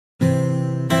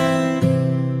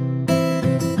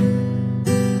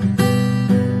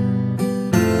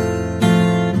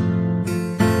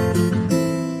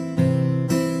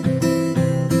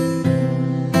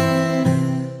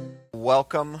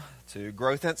welcome to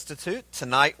Growth Institute.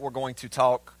 Tonight we're going to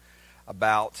talk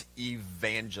about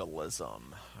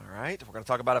evangelism. All right, we're going to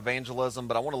talk about evangelism,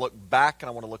 but I want to look back and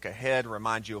I want to look ahead,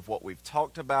 remind you of what we've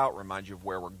talked about, remind you of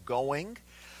where we're going,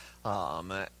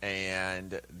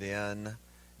 and then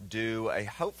do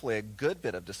hopefully a good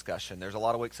bit of discussion. There's a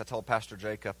lot of weeks, I told Pastor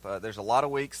Jacob, there's a lot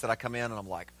of weeks that I come in and I'm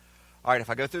like, all right,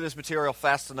 if I go through this material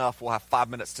fast enough, we'll have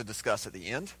 5 minutes to discuss at the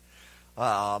end.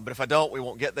 But if I don't, we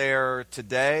won't get there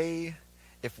today.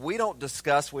 If we don't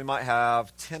discuss, we might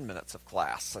have 10 minutes of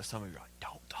class. So some of you are like,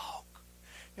 don't talk.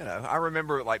 You know, I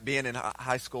remember like being in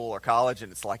high school or college,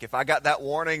 and it's like if I got that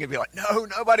warning, it'd be like, no,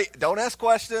 nobody, don't ask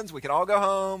questions. We can all go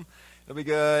home. It'll be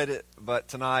good. But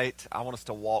tonight, I want us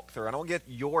to walk through, and I want to get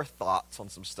your thoughts on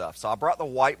some stuff. So I brought the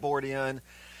whiteboard in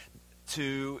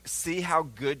to see how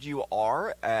good you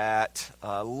are at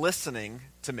listening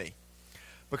to me.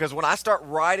 Because when I start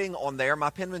writing on there, my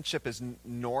penmanship is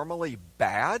normally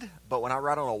bad, but when I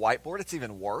write on a whiteboard, it's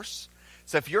even worse.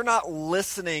 So if you're not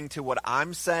listening to what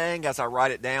I'm saying as I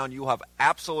write it down, you'll have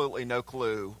absolutely no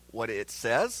clue what it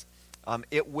says.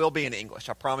 It will be in English.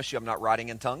 I promise you I'm not writing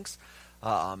in tongues.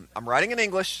 I'm writing in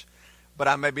English, but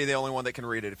I may be the only one that can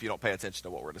read it if you don't pay attention to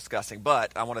what we're discussing.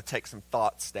 But I want to take some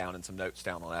thoughts down and some notes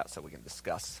down on that so we can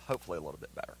discuss hopefully a little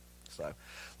bit better. So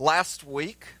last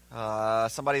week,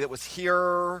 somebody that was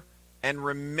here and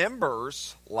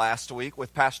remembers last week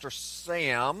with Pastor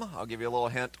Sam, I'll give you a little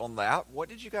hint on that. What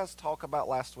did you guys talk about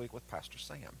last week with Pastor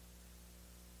Sam?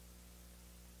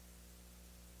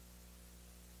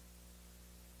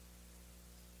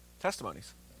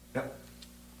 Testimonies. Yep.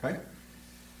 Okay.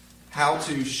 How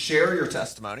to share your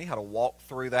testimony, how to walk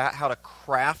through that, how to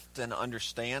craft and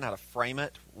understand, how to frame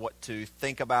it, what to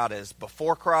think about as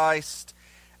before Christ,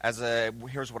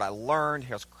 here's what I learned,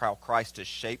 here's how Christ has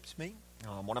shaped me.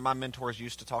 One of my mentors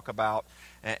used to talk about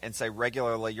and say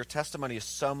regularly, your testimony is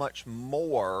so much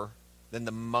more than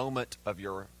the moment of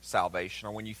your salvation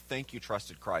or when you think you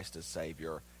trusted Christ as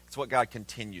Savior. It's what God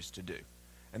continues to do.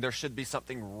 And there should be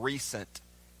something recent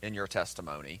in your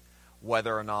testimony,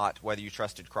 whether you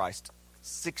trusted Christ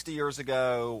 60 years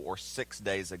ago or 6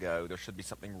 days ago. There should be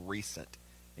something recent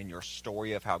in your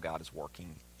story of how God is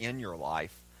working in your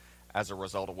life as a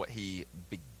result of what he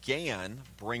began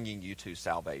bringing you to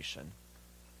salvation.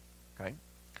 Okay?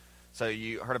 So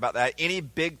you heard about that. Any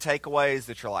big takeaways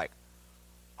that you're like,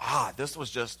 this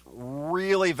was just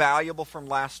really valuable from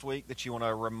last week that you want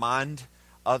to remind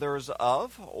others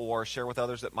of or share with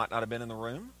others that might not have been in the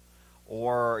room?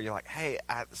 Or you're like, hey,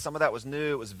 some of that was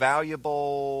new, it was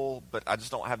valuable, but I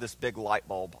just don't have this big light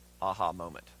bulb aha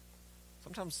moment.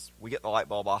 Sometimes we get the light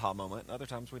bulb aha moment, and other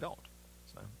times we don't.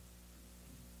 So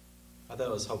I thought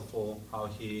it was helpful how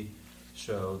he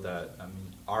showed that,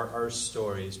 our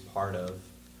story is part of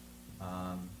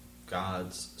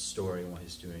God's story and what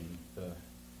he's doing, the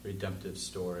redemptive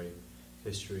story,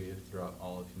 history throughout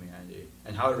all of humanity,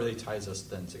 and how it really ties us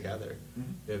then together.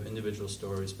 Mm-hmm. We have individual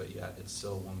stories, but yet it's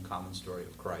still one common story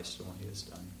of Christ and what he has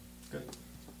done. Good.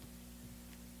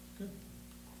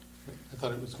 I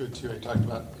thought it was good, too. I talked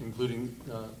about including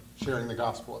sharing the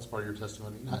gospel as part of your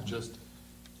testimony, not just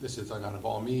this is not of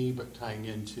all me, but tying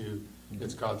into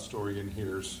it's God's story and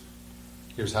here's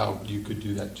how you could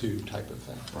do that too type of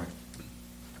thing. Right.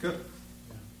 Good.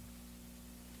 Yeah.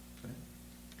 Okay.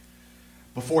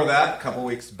 Before that, a couple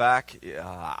weeks back,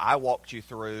 I walked you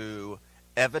through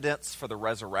evidence for the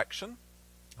resurrection.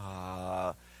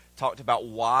 Talked about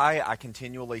why I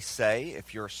continually say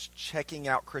if you're checking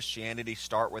out Christianity,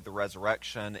 start with the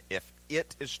resurrection. If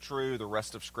it is true, the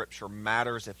rest of Scripture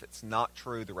matters. If it's not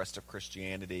true, the rest of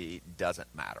Christianity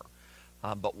doesn't matter.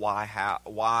 But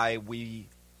why we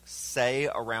say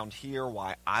around here,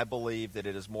 why I believe that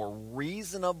it is more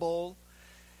reasonable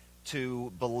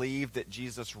to believe that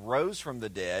Jesus rose from the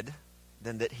dead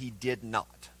than that he did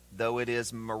not. Though it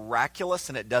is miraculous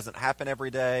and it doesn't happen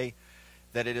every day,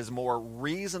 that it is more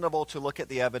reasonable to look at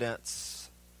the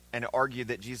evidence and argue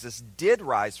that Jesus did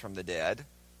rise from the dead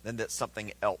than that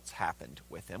something else happened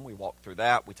with him. We walked through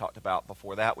that. We talked about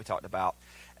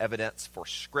evidence for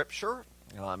Scripture.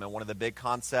 And one of the big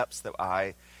concepts that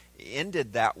I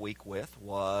ended that week with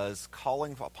was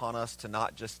calling upon us to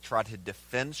not just try to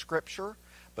defend Scripture,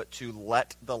 but to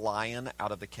let the lion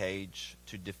out of the cage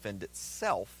to defend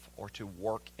itself or to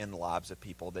work in the lives of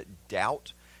people that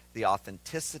doubt the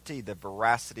authenticity, the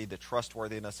veracity, the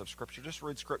trustworthiness of Scripture. Just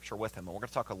read Scripture with him, and we're going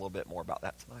to talk a little bit more about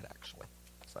that tonight, actually.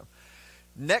 So,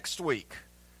 next week,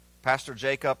 Pastor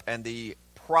Jacob and the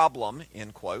problem,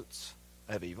 in quotes,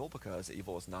 of evil, because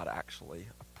evil is not actually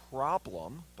a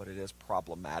problem, but it is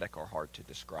problematic or hard to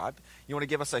describe. You want to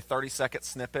give us a 30-second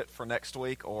snippet for next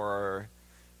week, or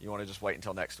you want to just wait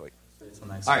until next week? Wait till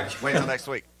next All week. right, wait until next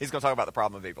week. He's going to talk about the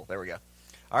problem of evil. There we go.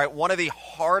 All right, one of the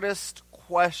hardest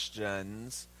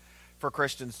questions for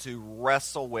Christians to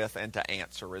wrestle with and to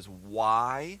answer is,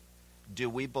 why do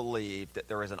we believe that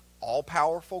there is an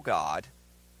all-powerful God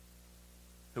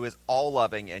who is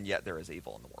all-loving and yet there is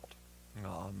evil in the world?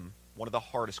 One of the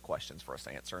hardest questions for us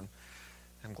to answer, and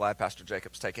I'm glad Pastor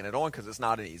Jacob's taking it on because it's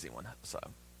not an easy one.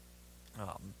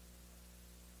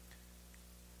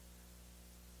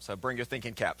 So bring your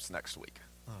thinking caps next week.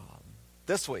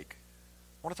 This week,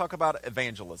 I want to talk about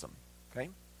evangelism. Okay,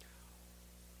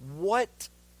 what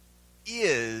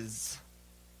is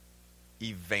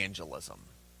evangelism?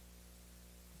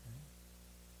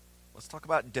 Let's talk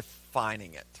about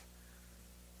defining it.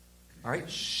 All right,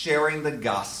 sharing the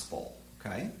gospel.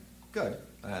 Okay, good.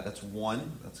 That's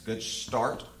one. That's a good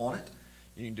start on it.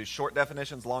 You can do short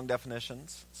definitions, long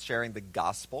definitions. Sharing the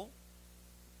gospel.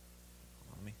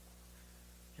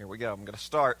 Here we go. I'm going to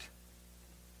start.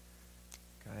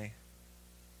 Okay.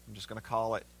 I'm just going to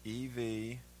call it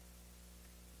EV,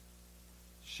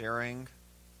 sharing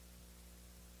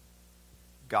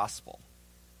gospel.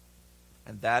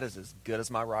 And that is as good as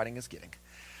my writing is getting.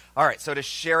 All right, so it is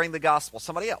sharing the gospel.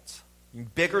 Somebody else.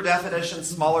 Bigger definition,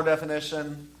 smaller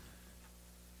definition.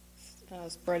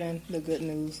 Spreading the good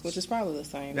news, which is probably the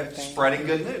same Yep, thing. spreading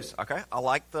good news. Okay, I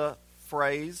like the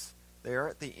phrase there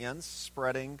at the end,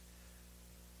 spreading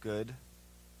good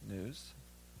news.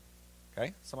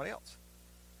 Okay, somebody else.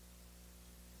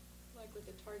 Like with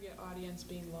the target audience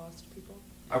being lost people.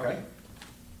 Okay.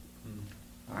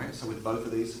 All right, so with both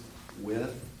of these,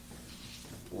 with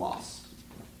lost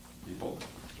people.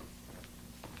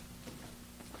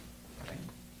 Okay.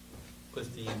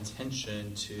 With the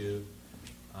intention to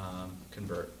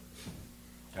convert.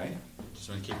 Okay. Just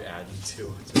want to keep adding to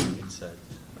what's being said.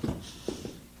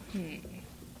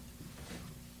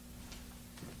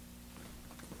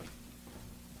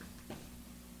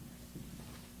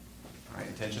 All right,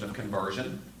 intention of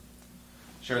conversion.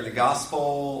 Sharing the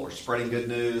gospel or spreading good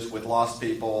news with lost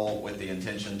people with the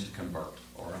intention to convert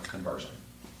or of conversion.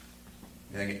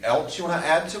 Anything else you want to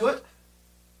add to it?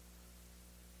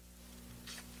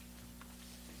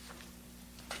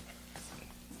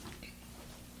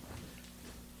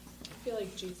 I feel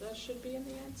like Jesus should be in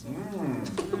the answer.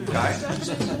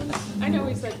 Okay. I know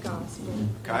he said gospel.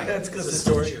 Okay. That's because the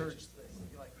story.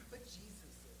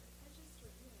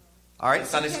 All right,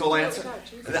 Sunday school answer.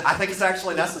 I think it's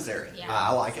actually necessary. Yeah.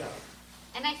 I like it.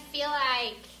 And I feel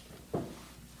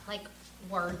like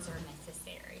words are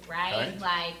necessary, right? Okay.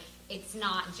 Like it's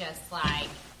not just like,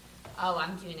 oh,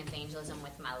 I'm doing evangelism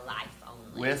with my life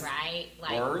only, With right?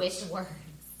 Like words? with words,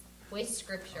 with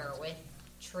scripture, with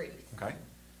truth. Okay.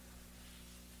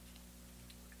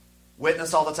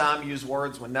 Witness all the time, use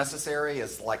words when necessary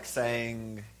is like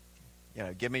saying,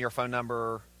 give me your phone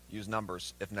number, use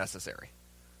numbers if necessary.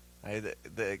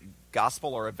 The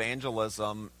gospel or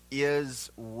evangelism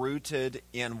is rooted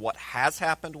in what has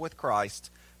happened with Christ,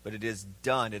 but it is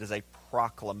done. It is a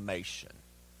proclamation,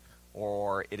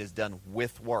 or it is done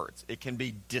with words. It can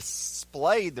be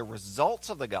displayed. The results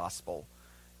of the gospel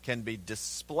can be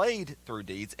displayed through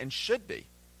deeds and should be.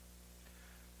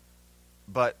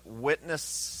 But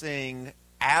witnessing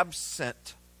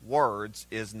absent words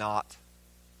is not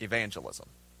evangelism.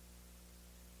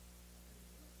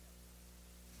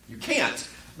 You can't,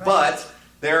 but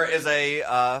there is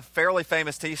a fairly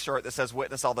famous T-shirt that says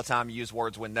 "Witness all the time, use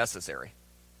words when necessary."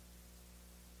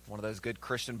 One of those good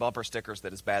Christian bumper stickers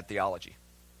that is bad theology.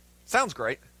 Sounds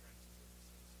great.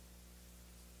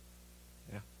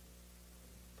 Yeah.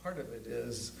 Part of it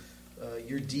is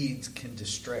your deeds can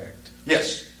distract.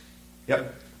 Yes.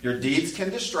 Yep. Your deeds can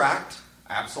distract.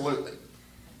 Absolutely.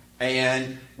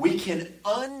 And we can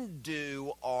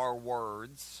undo our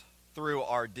words through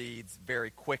our deeds very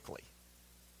quickly.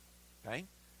 Okay?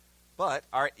 But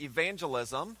our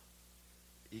evangelism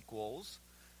equals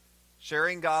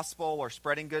sharing gospel or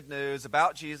spreading good news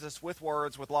about Jesus with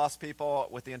words, with lost people,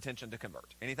 with the intention to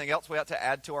convert. Anything else we have to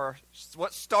add to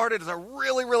what started as a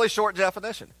really, really short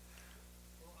definition?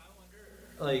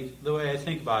 Like, the way I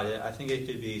think about it, I think it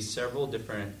could be several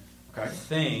different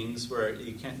things where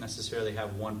you can't necessarily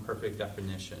have one perfect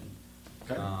definition.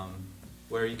 Okay.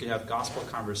 Where you could have gospel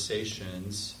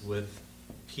conversations with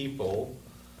people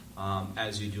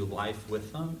as you do life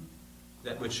with them,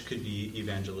 which could be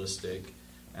evangelistic.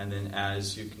 And then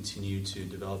as you continue to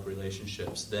develop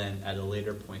relationships, then at a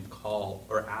later point call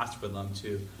or ask for them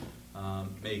to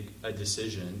make a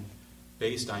decision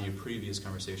based on your previous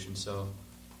conversation. So,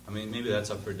 I mean, maybe that's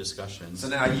up for discussion. So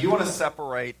now you want to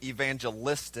separate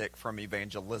evangelistic from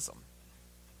evangelism.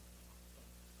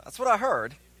 That's what I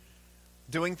heard.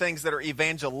 doing things that are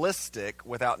evangelistic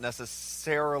without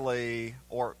necessarily,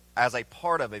 or as a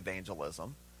part of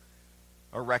evangelism,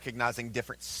 or recognizing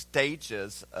different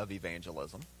stages of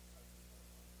evangelism.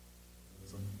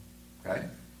 Okay.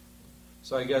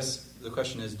 So I guess the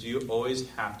question is, do you always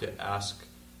have to ask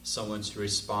someone to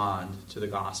respond to the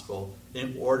gospel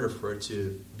in order for it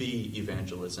to be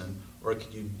evangelism? Or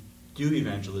could you do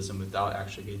evangelism without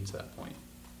actually getting to that point?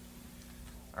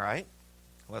 All right.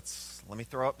 Let me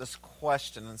throw up this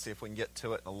question and see if we can get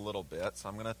to it in a little bit. So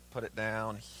I'm going to put it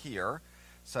down here.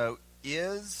 So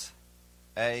is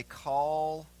a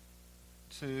call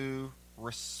to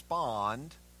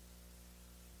respond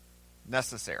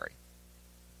necessary?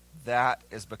 That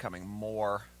is becoming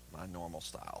more my normal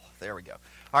style. There we go.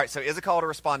 All right, so is a call to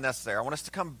respond necessary? I want us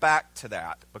to come back to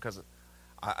that because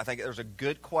I think there's a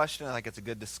good question. I think it's a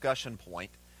good discussion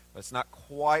point, but it's not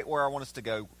quite where I want us to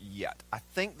go yet. I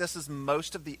think this is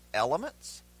most of the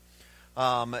elements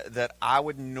that I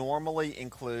would normally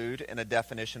include in a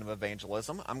definition of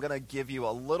evangelism. I'm going to give you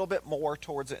a little bit more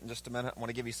towards it in just a minute. I want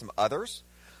to give you some others.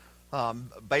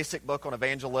 Basic book on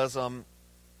evangelism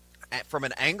from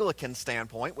an Anglican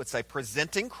standpoint would say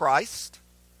presenting Christ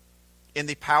in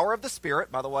the power of the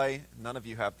Spirit. By the way, none of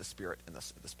you have the Spirit at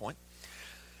this point.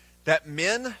 That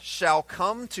men shall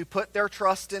come to put their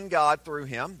trust in God through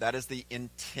him. That is the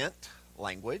intent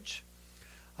language.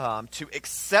 To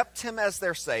accept him as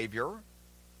their Savior,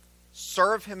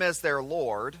 serve him as their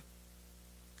Lord,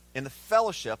 in the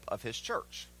fellowship of his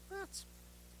church. That's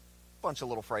a bunch of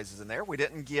little phrases in there. We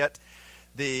didn't get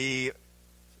the...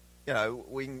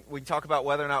 we can talk about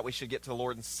whether or not we should get to the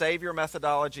Lord and Savior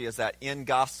methodology. Is that in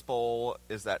gospel?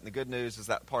 Is that in the good news? Is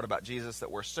that part about Jesus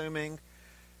that we're assuming?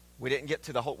 We didn't get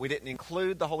to we didn't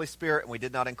include the Holy Spirit, and we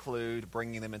did not include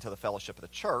bringing them into the fellowship of the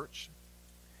church.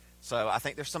 So I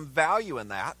think there's some value in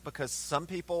that because some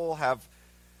people have,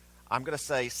 I'm going to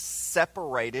say,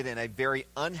 separated in a very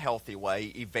unhealthy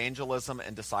way evangelism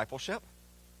and discipleship.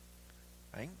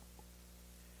 Okay?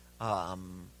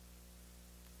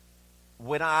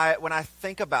 When I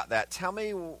think about that, tell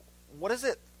me, what is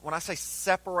it, when I say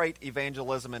separate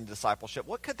evangelism and discipleship,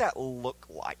 what could that look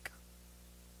like?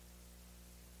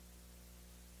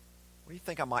 What do you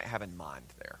think I might have in mind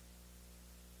there?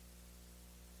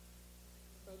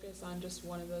 Focus on just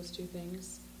one of those two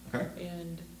things, Okay.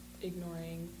 and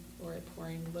ignoring or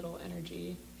pouring little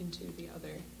energy into the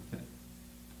other.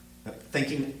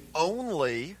 Thinking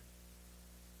only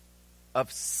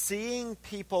of seeing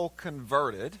people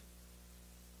converted,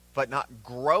 but not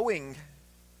growing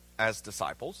as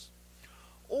disciples,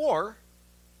 or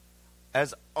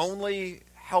as only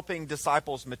helping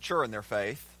disciples mature in their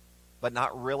faith, but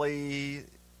not really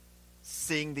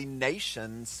seeing the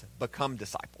nations become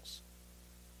disciples,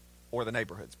 or the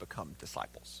neighborhoods become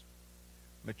disciples.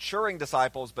 Maturing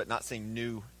disciples, but not seeing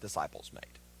new disciples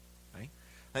made. Okay?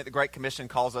 I think the Great Commission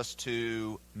calls us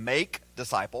to make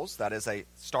disciples. That is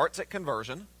starts at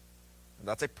conversion.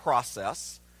 That's a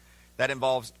process. That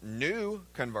involves new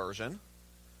conversion,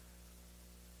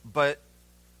 but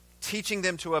teaching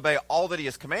them to obey all that he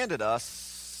has commanded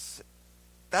us,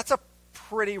 that's a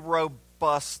pretty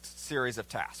robust series of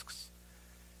tasks.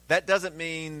 That doesn't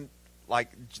mean, like,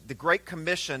 the Great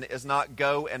Commission is not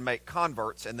go and make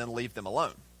converts and then leave them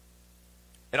alone.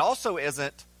 It also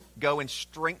isn't go and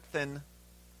strengthen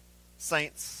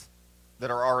saints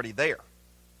that are already there.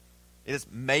 It is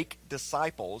make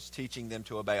disciples, teaching them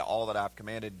to obey all that I've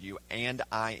commanded you, and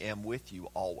I am with you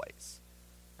always.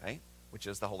 Okay? Which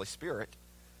is the Holy Spirit's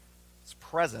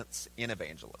presence in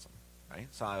evangelism. Okay?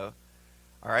 So,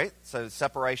 all right. So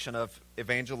separation of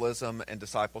evangelism and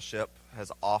discipleship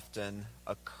has often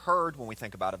occurred when we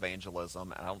think about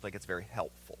evangelism, and I don't think it's very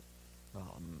helpful.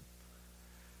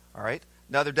 All right.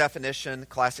 Another definition,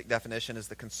 classic definition, is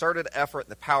the concerted effort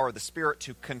and the power of the Spirit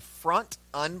to confront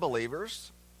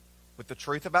unbelievers with the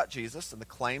truth about Jesus and the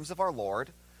claims of our Lord,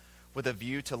 with a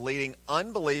view to leading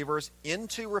unbelievers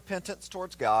into repentance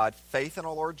towards God, faith in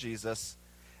our Lord Jesus,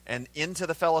 and into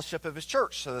the fellowship of his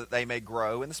church so that they may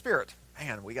grow in the Spirit.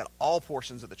 Man, we got all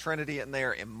portions of the Trinity in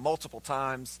there in multiple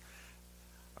times.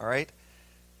 All right?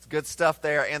 It's good stuff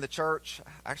there. And the church.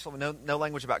 Actually, no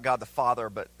language about God the Father,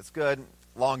 but it's good.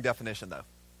 Long definition, though.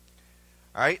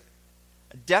 All right?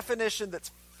 A definition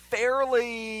that's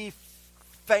fairly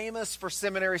famous for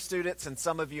seminary students, and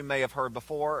some of you may have heard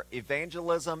before.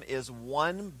 Evangelism is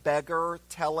one beggar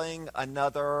telling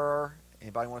another.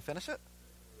 Anybody want to finish it?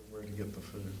 Where to get the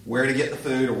food. Where to get the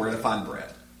food or where to find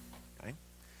bread. Okay.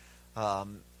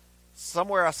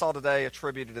 Somewhere I saw today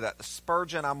attributed to that to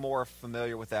Spurgeon. I'm more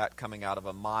familiar with that coming out of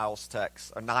a Niles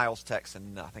text, and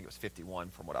I think it was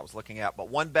 51 from what I was looking at. But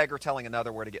one beggar telling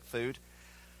another where to get food.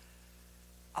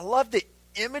 I love the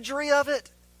imagery of it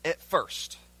at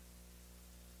first.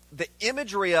 The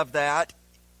imagery of that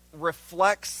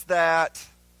reflects that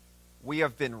we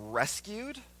have been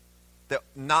rescued, that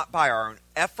not by our own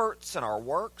efforts and our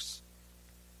works,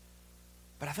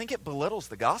 but I think it belittles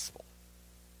the gospel.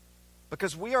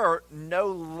 Because we are no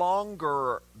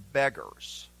longer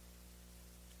beggars.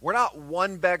 We're not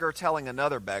one beggar telling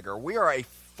another beggar. We are a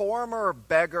former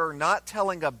beggar not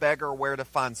telling a beggar where to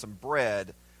find some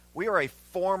bread. We are a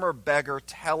former beggar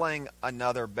telling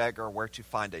another beggar where to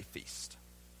find a feast.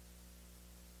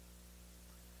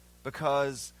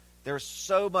 Because there's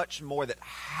so much more that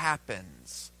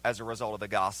happens as a result of the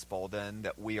gospel than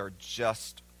that we are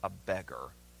just a beggar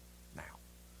now.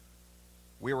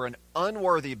 We were an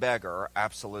unworthy beggar,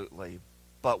 absolutely,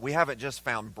 but we haven't just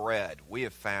found bread. We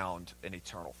have found an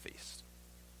eternal feast.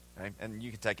 Okay? And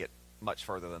you can take it much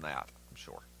further than that, I'm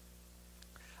sure.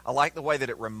 I like the way that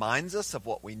it reminds us of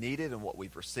what we needed and what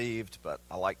we've received, but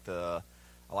I like to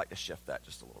shift that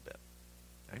just a little bit.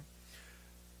 Okay?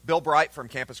 Bill Bright from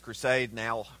Campus Crusade,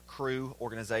 now Cru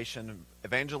organization,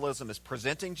 Evangelism is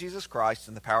presenting Jesus Christ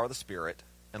in the power of the Spirit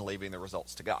and leaving the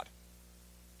results to God.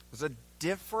 There's a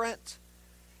different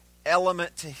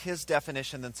element to his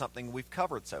definition than something we've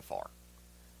covered so far.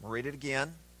 We'll read it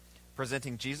again.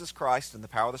 Presenting Jesus Christ in the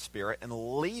power of the Spirit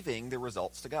and leaving the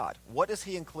results to God. What does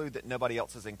he include that nobody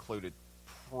else has included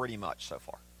pretty much so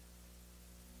far?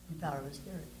 The power of the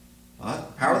Spirit. The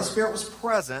power of the Spirit was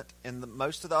present in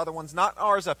most of the other ones, not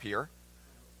ours up here.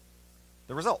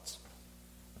 The results.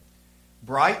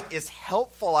 Bright is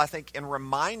helpful, I think, in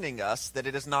reminding us that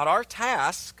it is not our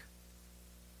task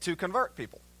to convert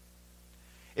people.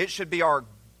 It should be our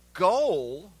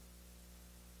goal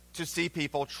to see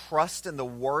people trust in the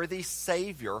worthy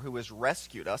Savior who has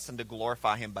rescued us and to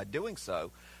glorify him by doing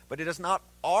so. But it is not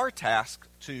our task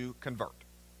to convert.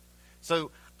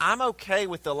 So I'm okay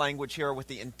with the language here with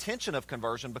the intention of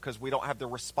conversion because we don't have the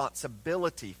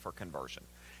responsibility for conversion.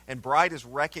 And Bright is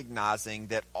recognizing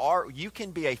that you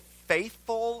can be a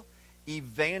faithful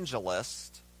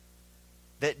evangelist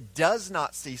that does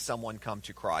not see someone come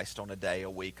to Christ on a day, a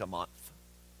week, a month,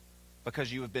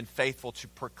 because you have been faithful to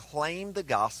proclaim the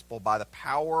gospel by the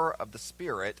power of the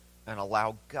Spirit and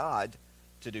allow God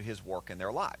to do his work in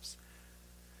their lives.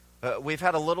 We've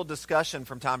had a little discussion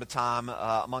from time to time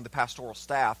among the pastoral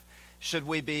staff. Should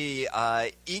we be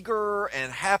eager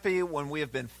and happy when we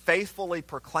have been faithfully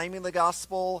proclaiming the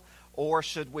gospel, or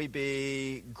should we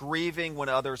be grieving when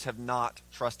others have not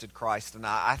trusted Christ? And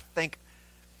I think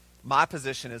my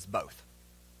position is both.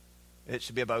 It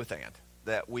should be a both and.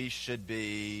 That we should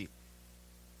be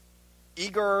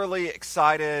eagerly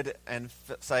excited and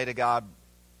say to God,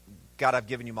 God, I've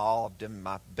given you my all, I've done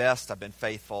my best, I've been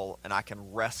faithful, and I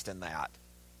can rest in that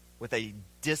with a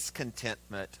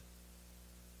discontentment,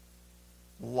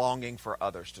 longing for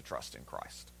others to trust in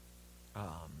Christ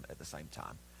at the same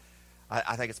time.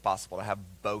 I think it's possible to have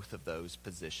both of those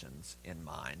positions in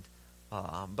mind,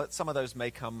 but some of those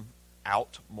may come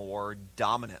out more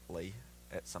dominantly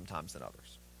at sometimes than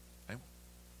others. Okay?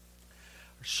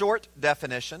 Short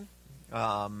definition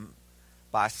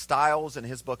by Stiles in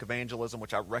his book Evangelism,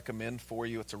 which I recommend for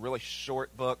you. It's a really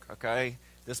short book, okay?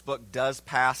 This book does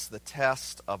pass the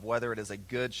test of whether it is a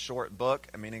good short book,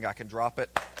 meaning I can drop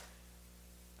it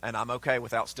and I'm okay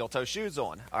without steel-toe shoes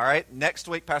on. All right? Next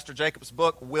week, Pastor Jacob's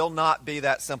book will not be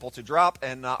that simple to drop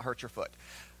and not hurt your foot.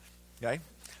 Okay?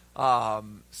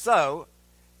 So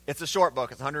it's a short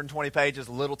book. It's 120 pages,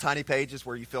 little tiny pages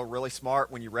where you feel really smart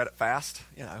when you read it fast.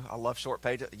 You know, I love short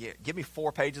pages. Yeah, give me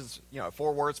 4 pages,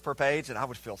 4 words per page, and I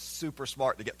would feel super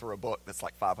smart to get through a book that's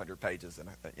like 500 pages in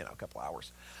a couple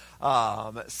hours.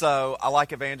 So I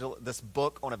like this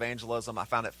book on evangelism. I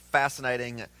found it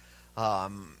fascinating.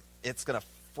 It's going to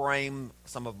frame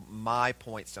some of my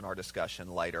points in our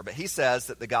discussion later. But he says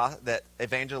that that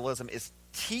evangelism is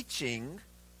teaching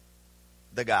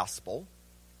the gospel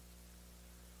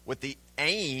with the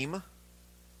aim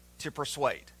to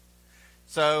persuade.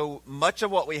 So much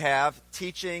of what we have,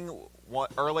 teaching,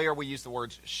 earlier we used the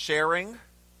words sharing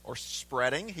or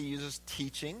spreading. He uses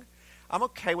teaching. I'm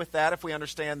okay with that if we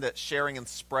understand that sharing and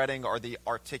spreading are the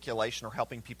articulation or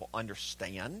helping people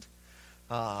understand.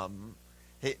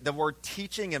 The word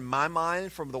teaching, in my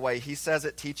mind, from the way he says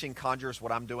it, teaching conjures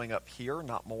what I'm doing up here,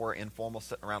 not more informal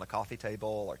sitting around a coffee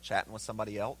table or chatting with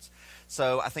somebody else.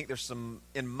 So I think there's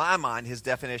in my mind, his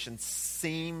definition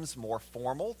seems more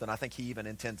formal than I think he even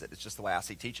intends it. It's just the way I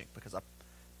see teaching because I've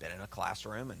been in a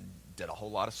classroom and did a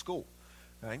whole lot of school.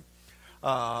 Okay?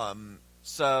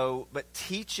 But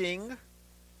teaching,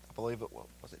 I believe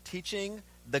was it teaching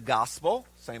the gospel,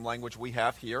 same language we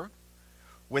have here,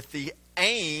 with the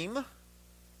aim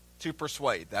to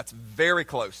persuade. That's very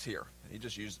close here. He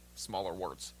just used smaller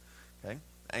words. Okay?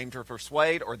 Aim to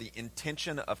persuade, or the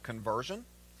intention of conversion.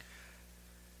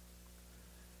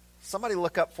 Somebody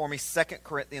look up for me 2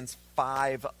 Corinthians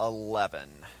 5:11.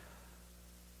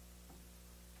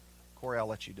 Corey, I'll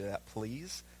let you do that,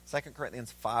 please. 2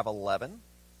 Corinthians 5:11.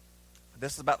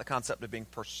 This is about the concept of being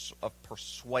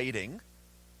persuading.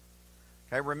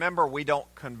 Okay, remember, we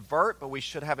don't convert, but we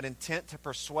should have an intent to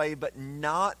persuade, but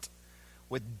not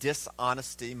with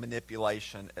dishonesty,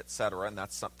 manipulation, etc. And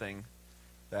that's something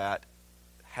that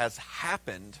has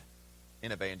happened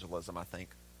in evangelism, I think,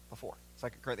 before. 2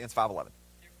 Corinthians 5:11.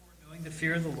 Therefore, knowing the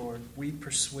fear of the Lord, we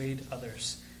persuade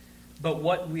others. But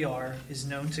what we are is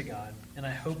known to God, and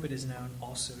I hope it is known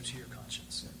also to your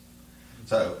conscience.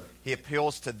 So he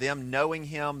appeals to them knowing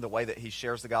him, the way that he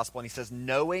shares the gospel, and he says,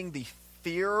 knowing the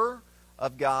fear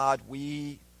of God,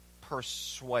 we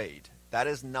persuade. That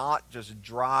is not just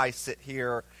dry, sit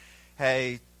here,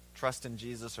 hey, trust in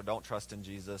Jesus or don't trust in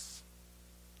Jesus.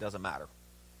 Doesn't matter.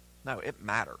 No, it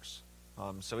matters.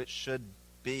 So it should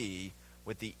be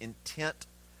with the intent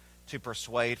to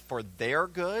persuade for their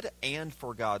good and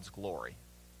for God's glory.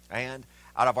 And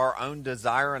out of our own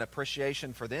desire and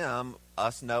appreciation for them,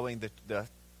 us knowing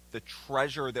the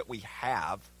treasure that we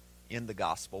have in the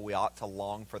gospel, we ought to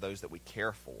long for those that we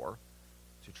care for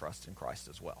to trust in Christ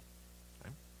as well.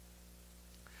 Okay?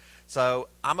 So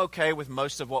I'm okay with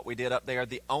most of what we did up there.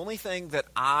 The only thing that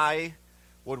I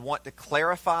would want to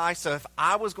clarify, so if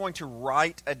I was going to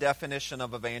write a definition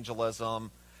of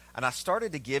evangelism, and I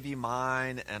started to give you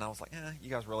mine, and I was like, you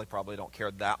guys really probably don't care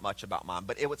that much about mine.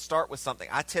 But it would start with something.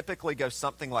 I typically go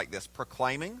something like this: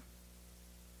 proclaiming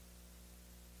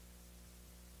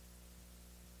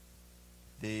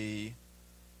the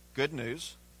good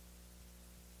news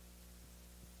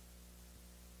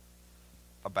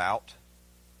about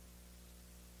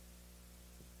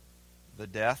the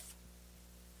death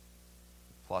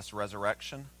plus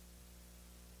resurrection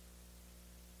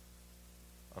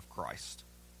of Christ,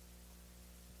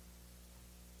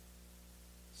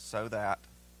 so that,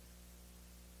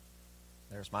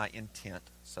 there's my intent,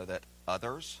 so that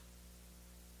others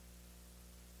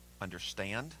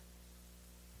understand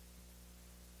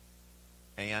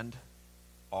and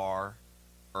are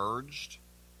urged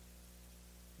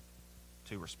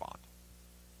to respond.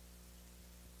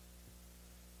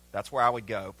 That's where I would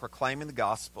go. Proclaiming the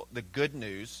gospel, the good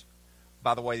news.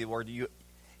 By the way, the word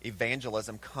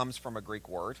evangelism comes from a Greek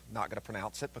word. Not going to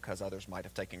pronounce it because others might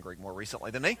have taken Greek more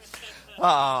recently than me.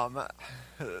 Yeah,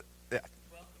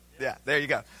 there you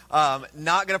go.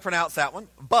 Not going to pronounce that one.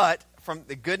 But from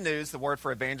the good news, the word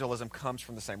for evangelism comes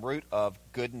from the same root of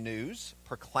good news.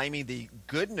 Proclaiming the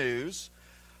good news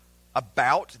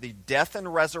about the death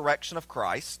and resurrection of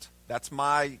Christ. That's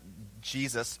my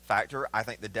Jesus factor. I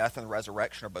think the death and the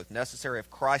resurrection are both necessary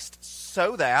of Christ,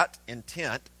 so that,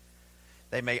 intent,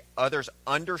 they may others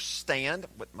understand.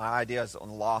 But my idea is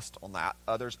lost on that.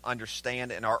 Others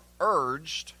understand and are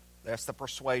urged, that's the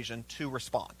persuasion, to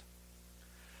respond.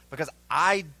 Because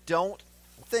I don't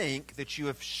think that you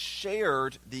have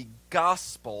shared the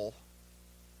gospel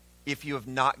if you have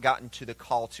not gotten to the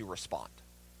call to respond.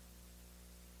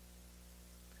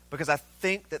 Because I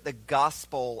think that the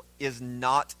gospel is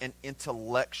not an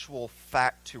intellectual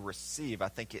fact to receive. I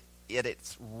think it at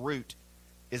its root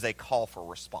is a call for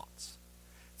response.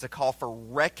 It's a call for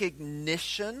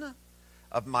recognition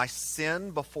of my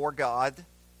sin before God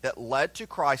that led to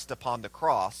Christ upon the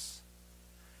cross,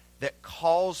 that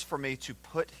calls for me to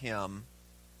put him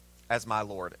as my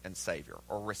Lord and Savior,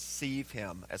 or receive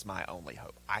him as my only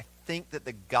hope. I think that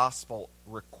the gospel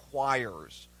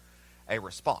requires a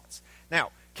response.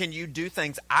 Now, can you do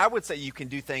things? I would say you can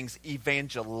do things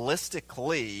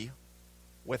evangelistically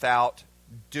without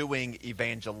doing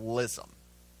evangelism,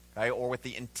 okay? Or with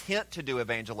the intent to do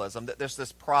evangelism, that there's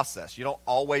this process. You don't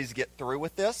always get through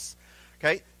with this,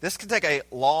 okay? This can take a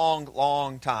long,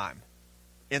 long time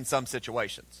in some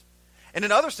situations. And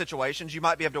in other situations, you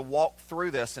might be able to walk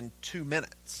through this in 2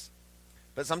 minutes.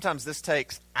 But sometimes this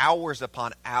takes hours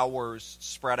upon hours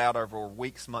spread out over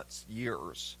weeks, months,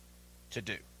 years to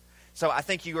do. So I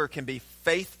think you can be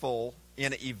faithful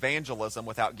in evangelism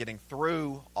without getting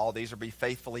through all these, or be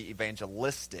faithfully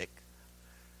evangelistic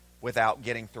without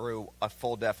getting through a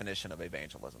full definition of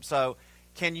evangelism. So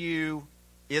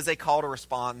is a call to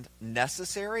respond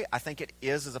necessary? I think it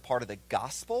is as a part of the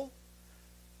gospel.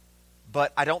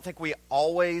 But I don't think we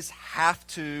always have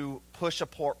to push a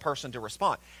person to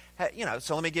respond.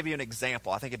 So let me give you an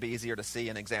example. I think it'd be easier to see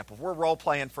an example. If we're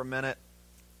role-playing for a minute,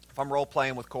 if I'm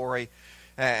role-playing with Corey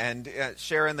and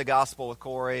sharing the gospel with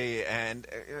Corey, and,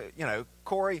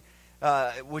 Corey,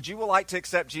 would you like to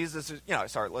accept Jesus?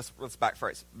 Let's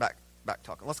back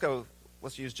talking.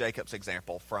 Let's use Jacob's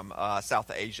example from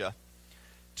South Asia,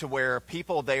 to where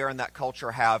people there in that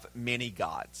culture have many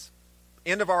gods.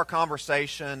 End of our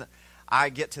conversation, I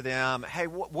get to them, hey,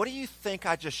 what do you think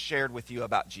I just shared with you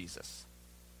about Jesus?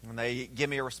 And they give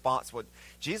me a response.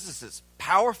 Jesus is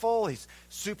powerful. He's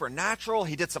supernatural.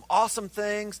 He did some awesome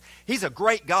things. He's a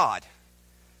great God.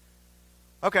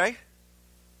 Okay.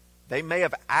 They may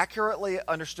have accurately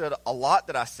understood a lot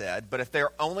that I said, but if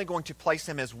they're only going to place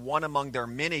him as one among their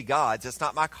many gods, it's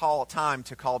not my time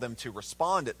to call them to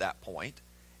respond at that point.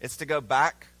 It's to go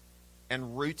back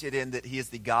and root it in that he is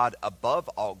the God above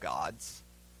all gods,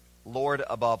 Lord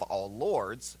above all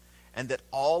lords, and that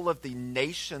all of the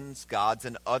nations' gods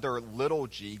and other little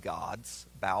g gods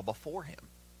bow before him.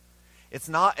 It's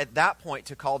not at that point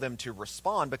to call them to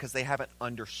respond because they haven't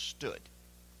understood.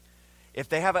 If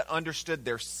they haven't understood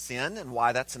their sin and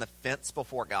why that's an offense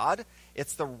before God,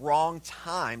 it's the wrong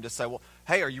time to say, well,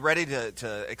 hey, are you ready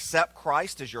to accept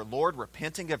Christ as your Lord,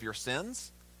 repenting of your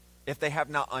sins? If they have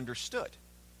not understood.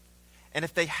 And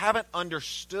if they haven't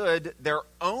understood their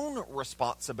own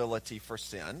responsibility for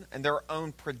sin and their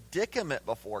own predicament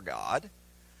before God,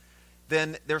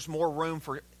 then there's more room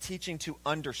for teaching to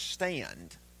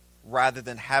understand rather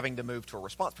than having to move to a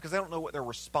response, because they don't know what they're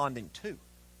responding to.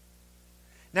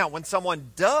 Now, when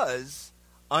someone does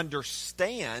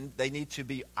understand, they need to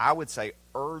be, I would say,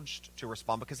 urged to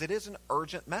respond, because it is an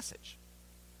urgent message.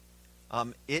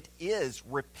 It is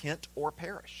repent or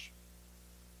perish.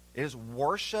 It is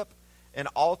worship an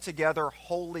altogether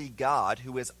holy God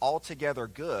who is altogether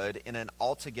good in an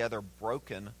altogether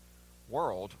broken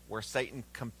world where Satan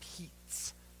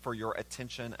competes for your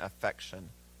attention, affection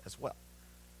as well.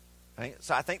 Right?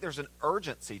 So I think there's an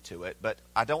urgency to it, but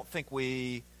I don't think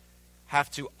we have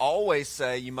to always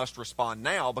say you must respond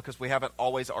now, because we haven't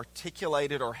always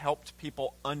articulated or helped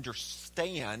people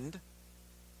understand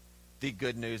the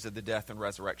good news of the death and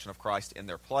resurrection of Christ in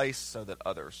their place so that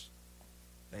others,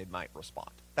 they might respond.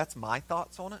 That's my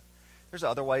thoughts on it. There's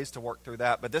other ways to work through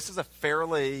that, but this is a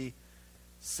fairly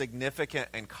significant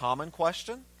and common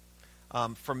question.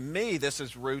 For me, this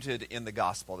is rooted in the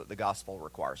gospel, that the gospel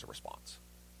requires a response.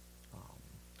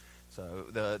 So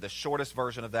the shortest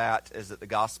version of that is that the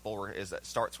gospel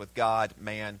starts with God,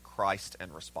 man, Christ,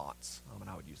 and response. And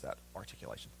I would use that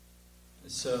articulation.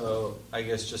 So I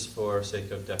guess just for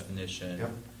sake of definition,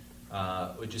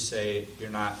 would you say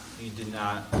you did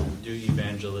not do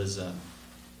evangelism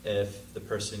if the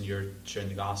person you're sharing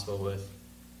the gospel with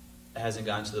hasn't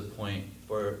gotten to the point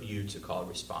for you to call a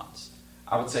response?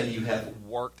 I would say you have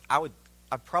worked.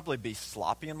 I'd probably be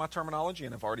sloppy in my terminology,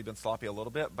 and I've already been sloppy a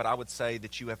little bit, but I would say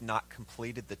that you have not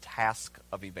completed the task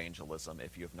of evangelism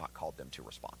if you have not called them to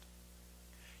respond.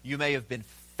 You may have been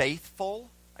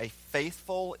a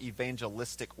faithful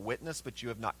evangelistic witness, but you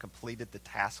have not completed the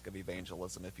task of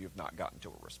evangelism if you have not gotten to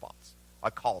a response,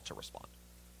 a call to respond.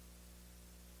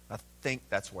 I think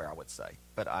that's where I would say,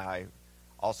 but I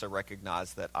also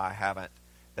recognize that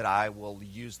I will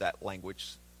use that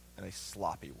language in a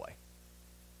sloppy way.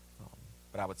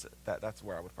 But I would say that's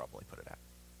where I would probably put it at.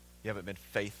 You haven't been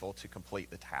faithful to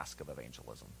complete the task of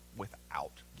evangelism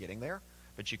without getting there,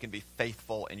 but you can be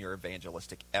faithful in your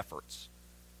evangelistic efforts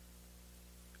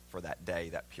for that day,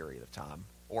 that period of time,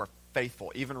 or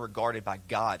faithful, even regarded by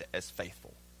God as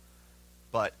faithful.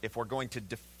 But if we're going to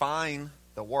define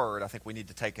the word, I think we need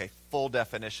to take a full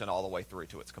definition all the way through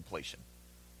to its completion.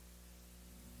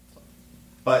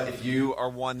 But if you are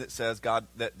one that says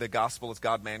that the gospel is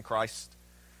God, man, Christ,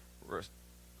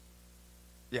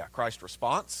 Christ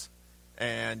response,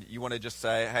 and you want to just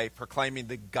say, hey, proclaiming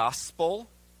the gospel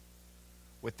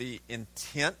with the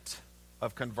intent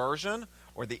of conversion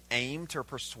or the aim to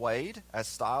persuade, as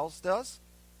Stiles does,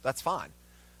 that's fine.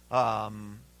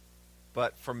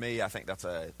 But for me, I think that's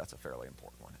a fairly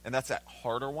important one, and that's that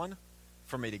harder one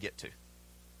for me to get to.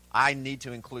 I need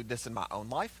to include this in my own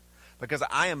life because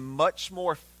I am much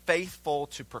more faithful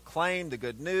to proclaim the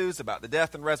good news about the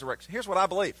death and resurrection. Here's what I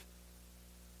believe.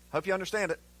 Hope you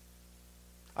understand it.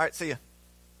 All right, see ya.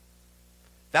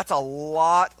 That's a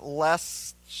lot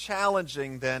less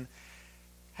challenging than,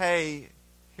 hey,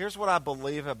 here's what I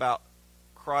believe about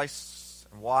Christ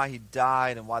and why he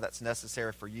died and why that's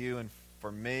necessary for you and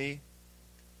for me.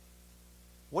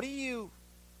 What do you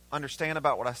understand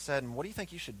about what I said, and what do you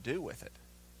think you should do with it?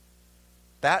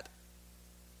 That,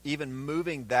 even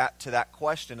moving that to that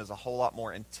question is a whole lot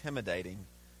more intimidating,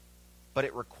 but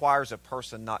it requires a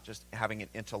person not just having an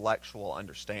intellectual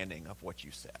understanding of what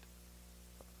you said.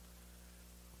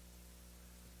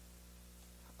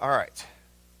 All right.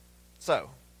 So,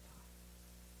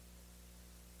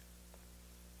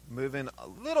 moving a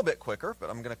little bit quicker, but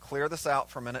I'm going to clear this out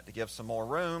for a minute to give some more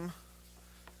room.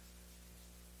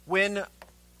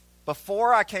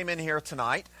 Before I came in here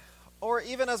tonight, or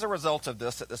even as a result of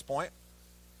this at this point,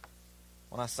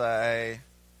 when I say,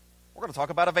 we're going to talk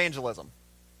about evangelism.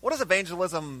 What does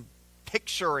evangelism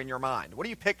picture in your mind? What do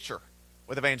you picture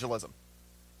with evangelism?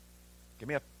 Give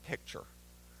me a picture.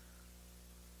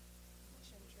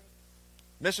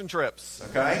 Mission trips,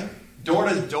 okay? Door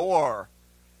to door.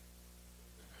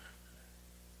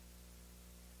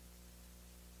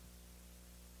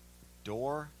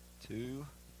 Door to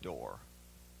door.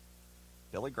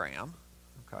 Billy Graham,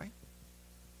 okay?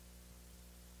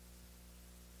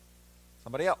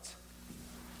 Somebody else.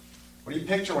 What do you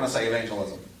picture when I say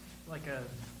evangelism? Like a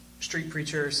street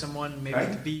preacher, someone maybe Okay.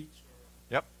 at the beach.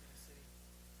 Yep.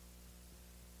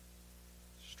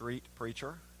 Street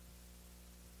preacher.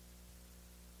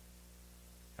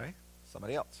 Okay.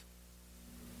 Somebody else.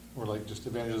 Or like just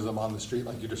evangelism on the street,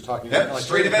 like you're just talking. Yep, Like,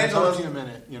 street "Hey, can I talk evangelism." to you a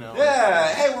minute, you know. Yeah.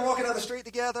 Hey, we're walking down the street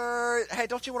together. Hey,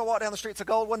 don't you want to walk down the streets of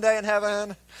gold one day in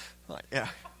heaven? Like, yeah.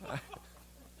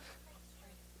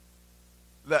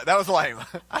 That was lame.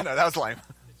 I know, that was lame.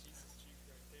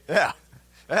 Yeah.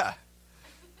 Yeah.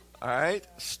 All right.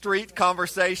 Street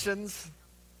conversations.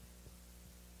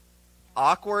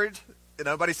 Awkward.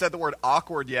 Nobody said the word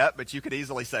awkward yet, but you could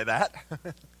easily say that.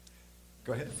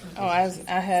 Go ahead. Oh, I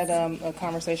had a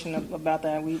conversation about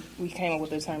that. We came up with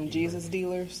the term Jesus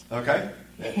dealers. Okay.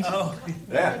 Oh,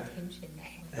 Yeah.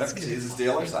 That's Jesus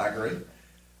dealers. I agree.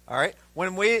 All right.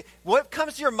 What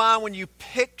comes to your mind when you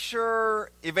picture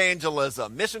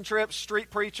evangelism? Mission trips, street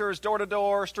preachers, door to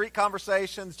door, street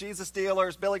conversations, Jesus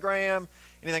dealers, Billy Graham.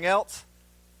 Anything else?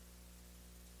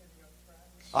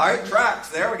 All right, tracks.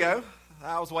 There we go.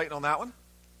 I was waiting on that one.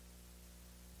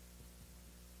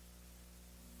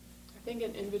 I think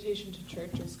an invitation to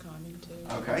church is common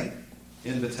too. Okay.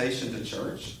 Invitation to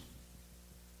church.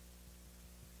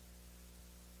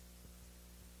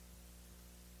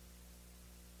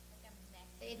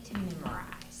 Method to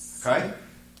memorize. Okay.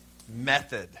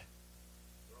 Method.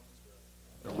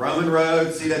 The Roman Road,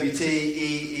 CWT,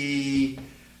 EE.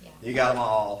 Yeah. You got them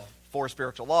all. 4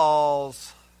 spiritual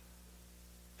laws.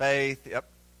 Faith. Yep.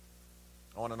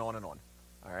 On and on and on.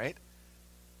 All right.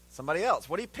 Somebody else.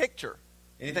 What do you picture?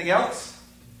 Anything else?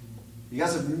 You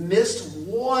guys have missed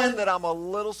one that I'm a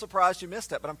little surprised you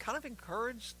missed it, but I'm kind of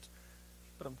encouraged.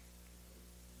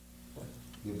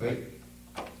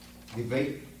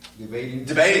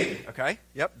 Debating. Okay.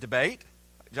 Yep. Debate.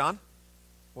 John,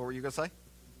 what were you going to say?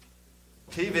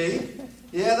 TV.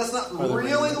 Yeah, that's not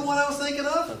really the one I was thinking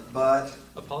of, but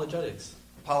Apologetics.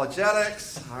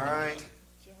 apologetics. All right.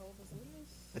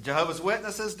 The Jehovah's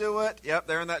Witnesses do it. Yep,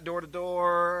 they're in that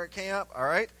door-to-door camp. All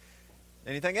right.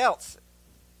 Anything else?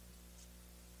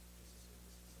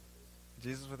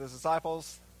 Jesus with his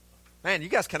disciples. Man, you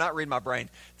guys cannot read my brain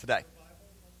today.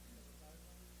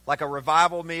 Like a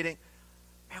revival meeting.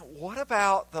 Man, what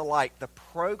about the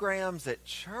programs at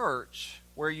church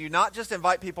where you not just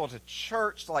invite people to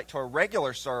church, like to a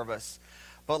regular service,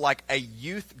 but like a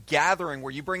youth gathering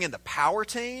where you bring in the power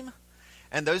team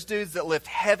and those dudes that lift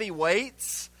heavy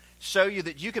weights show you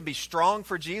that you can be strong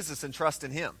for Jesus and trust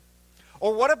in him?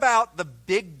 Or what about the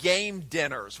big game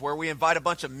dinners where we invite a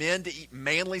bunch of men to eat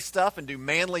manly stuff and do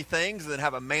manly things and then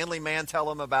have a manly man tell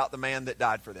them about the man that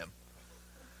died for them?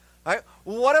 All right.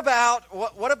 What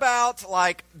about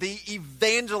like the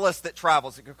evangelist that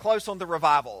travels? You're close on the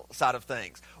revival side of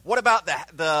things. What about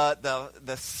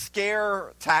the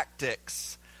scare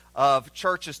tactics of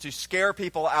churches to scare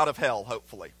people out of hell,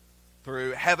 hopefully,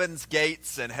 through heaven's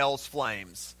gates and hell's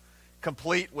flames,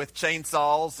 complete with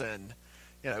chainsaws and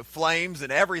flames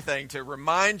and everything to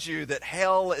remind you that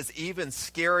hell is even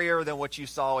scarier than what you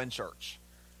saw in church?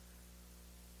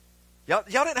 Y'all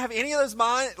didn't have any of those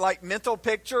mental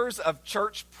pictures of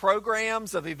church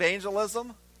programs of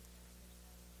evangelism?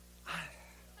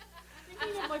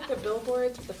 Thinking of like the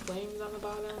billboards with the flames on the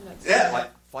bottom.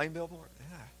 Like flame billboard.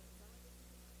 Yeah.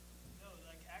 no,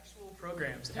 like actual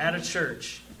programs at a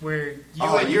church where you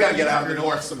You got to get out of the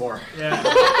north some more. Yeah.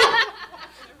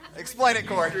 Explain it,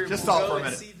 Corey. Just We'll talk go for a and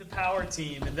minute. see the power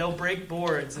team, and they'll break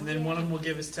boards, and then one of them will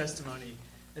give his testimony,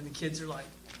 and the kids are like,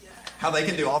 How they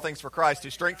can do all things for Christ who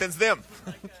strengthens them.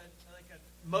 like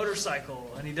a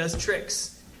motorcycle, and he does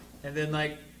tricks, and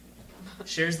then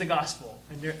shares the gospel,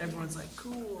 and everyone's like,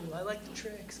 cool, I like the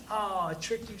tricks. Oh, a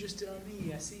trick you just did on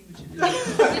me. I see what you did.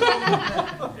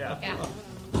 Yeah. Yeah.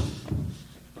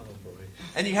 Oh boy.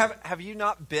 And have you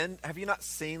not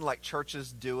seen like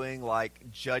churches doing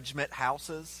like judgment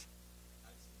houses?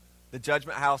 The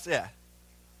judgment house, yeah.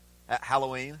 At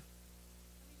Halloween.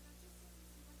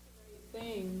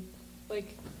 thing.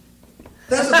 Like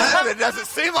Doesn't matter. It doesn't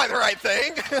seem like the right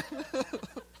thing.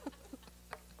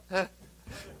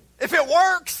 If it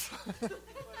works.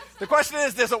 The question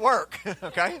is, does it work?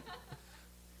 Okay?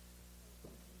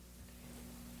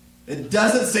 It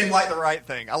doesn't seem like the right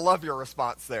thing. I love your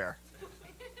response there.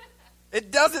 It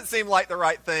doesn't seem like the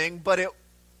right thing, but it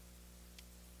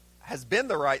has been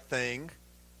the right thing,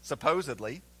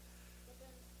 supposedly. But then,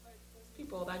 like, those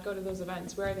people that go to those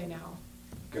events, where are they now?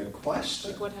 Good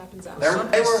question. Like, what happens after?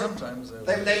 Sometimes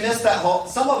They missed that whole.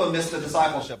 Some of them missed the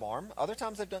discipleship arm. Other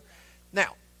times they've done.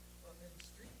 Now,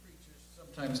 Street preachers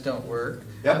sometimes don't work.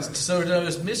 Yep. So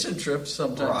does mission trips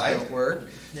sometimes Right. don't work.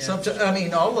 Yeah. Sometimes, I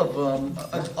mean, all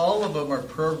of them are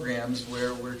programs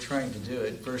where we're trying to do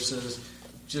it versus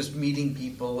just meeting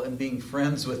people and being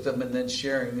friends with them and then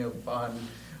sharing it on,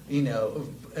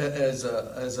 as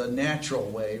a natural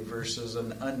way versus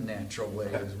an unnatural way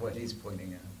is what he's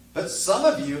pointing out. but some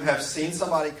of you have seen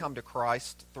somebody come to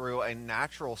Christ through a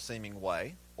natural seeming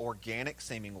way, organic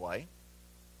seeming way,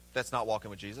 that's not walking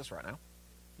with Jesus right now.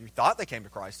 You thought they came to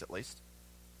Christ at least.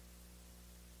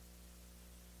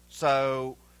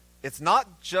 So it's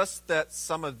not just that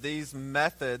some of these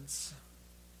methods,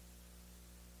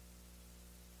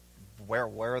 where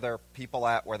are there people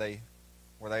at where they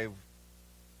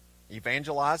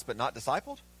evangelize but not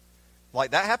discipled?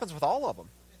 Like that happens with all of them.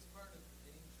 It's part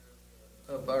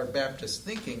of our Baptist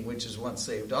thinking, which is once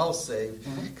saved, all saved.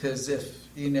 Because if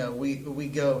we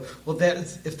go, well,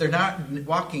 if they're not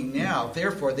walking now,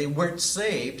 therefore they weren't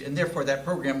saved, and therefore that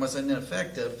program was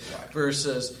ineffective. Right.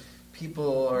 Versus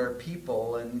people are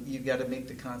people, and you got to make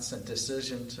the constant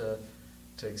decision to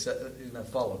accept,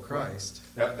 follow Christ.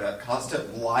 Yep, that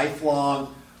constant,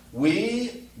 lifelong.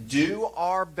 We do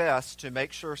our best to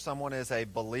make sure someone is a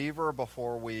believer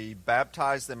before we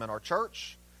baptize them in our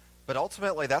church, but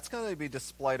ultimately that's going to be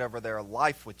displayed over their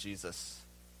life with Jesus,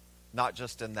 not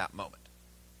just in that moment.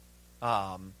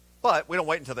 But we don't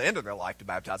wait until the end of their life to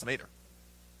baptize them either.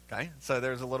 Okay? So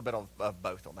there's a little bit of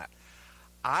both on that.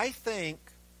 I think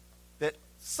that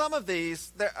some of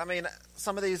these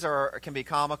can be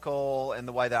comical in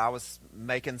the way that I was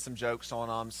making some jokes on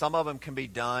them. Some of them can be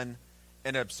done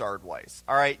in absurd ways.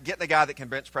 All right, getting a guy that can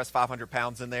bench press 500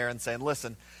 pounds in there and saying,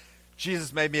 listen,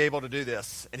 Jesus made me able to do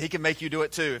this, and he can make you do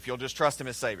it too if you'll just trust him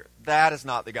as Savior. That is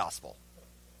not the gospel.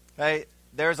 Okay?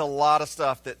 There's a lot of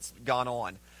stuff that's gone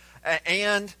on.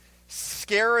 And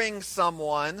scaring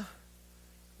someone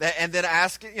and then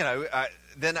asking,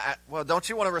 well, don't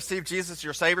you want to receive Jesus as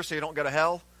your Savior so you don't go to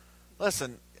hell?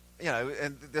 Listen,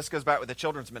 and this goes back with the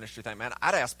children's ministry thing, man.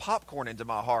 I'd ask popcorn into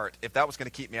my heart if that was going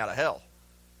to keep me out of hell.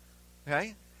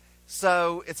 Okay?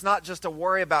 So it's not just a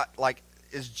worry about,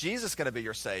 is Jesus going to be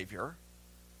your Savior?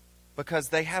 Because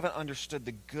they haven't understood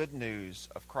the good news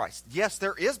of Christ. Yes,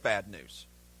 there is bad news,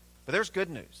 but there's good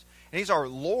news. And he's our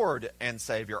Lord and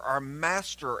Savior, our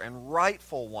master and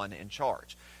rightful one in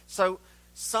charge. So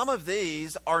some of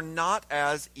these are not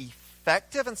as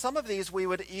effective, and some of these we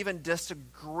would even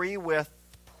disagree with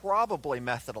probably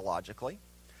methodologically.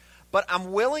 But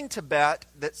I'm willing to bet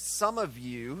that some of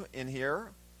you in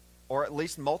here, or at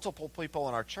least multiple people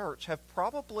in our church, have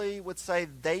probably would say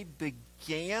they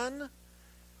began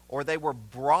or they were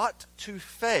brought to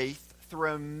faith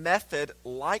through a method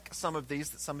like some of these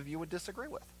that some of you would disagree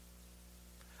with.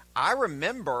 I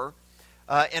remember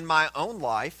in my own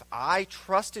life, I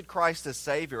trusted Christ as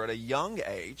Savior at a young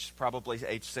age, probably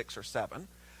age 6 or 7.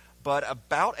 But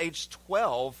about age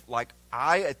 12,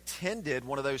 I attended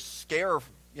one of those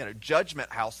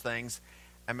judgment house things.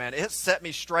 And man, it set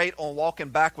me straight on walking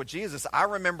back with Jesus. I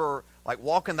remember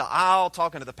walking the aisle,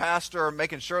 talking to the pastor,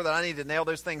 making sure that I needed to nail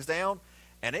those things down.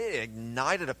 And it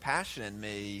ignited a passion in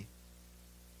me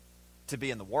to be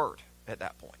in the Word at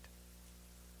that point.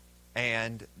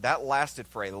 And that lasted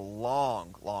for a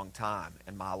long, long time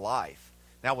in my life.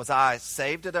 Now, was I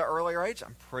saved at an earlier age?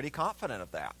 I'm pretty confident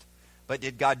of that. But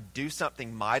did God do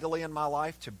something mightily in my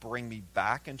life to bring me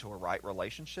back into a right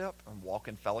relationship and walk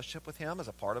in fellowship with him as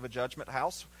a part of a judgment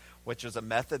house, which is a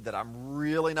method that I'm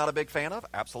really not a big fan of?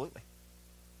 Absolutely.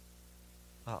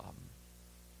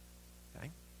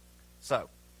 Okay. So,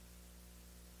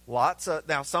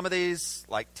 now some of these,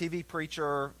 like TV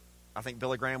preacher, I think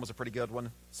Billy Graham was a pretty good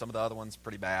one. Some of the other ones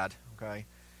pretty bad. Okay.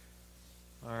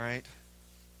 All right.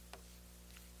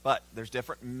 But there's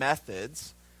different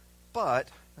methods. But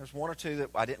there's one or two that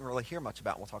I didn't really hear much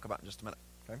about, and we'll talk about in just a minute.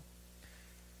 Okay?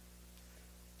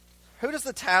 Who does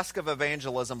the task of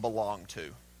evangelism belong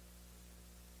to?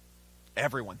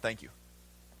 Everyone, thank you.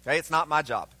 Okay, it's not my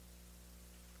job.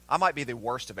 I might be the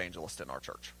worst evangelist in our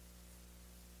church.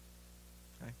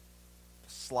 Okay?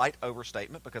 slight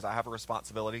overstatement because I have a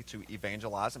responsibility to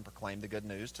evangelize and proclaim the good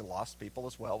news to lost people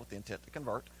as well with the intent to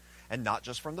convert, and not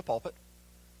just from the pulpit.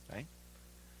 Okay?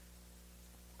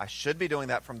 I should be doing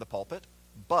that from the pulpit,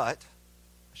 but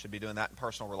I should be doing that in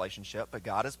personal relationship, but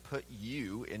God has put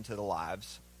you into the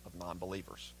lives of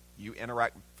non-believers. You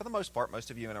interact, for the most part,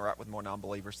 most of you interact with more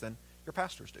non-believers than your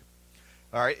pastors do.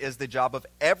 All right, it's the job of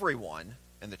everyone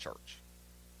in the church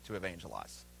to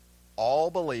evangelize. All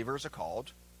believers are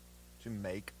called to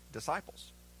make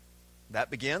disciples.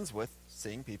 That begins with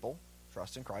seeing people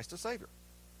trust in Christ as Savior.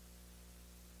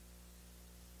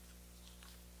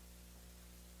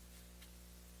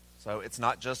 So it's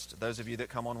not just those of you that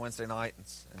come on Wednesday night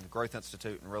and the Growth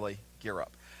Institute and really gear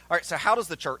up. All right, so how does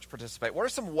the church participate? What are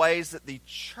some ways that the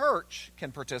church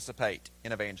can participate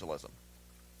in evangelism?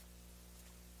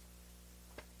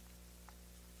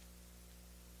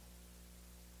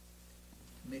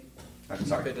 Keep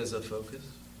it as a focus.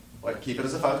 What? Keep it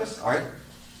as a focus? All right.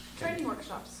 Training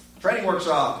workshops. Training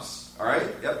workshops. All right.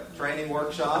 Yep. Training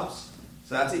workshops.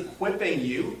 So that's equipping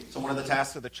you. So one of the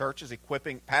tasks of the church is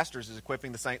pastors is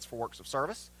equipping the saints for works of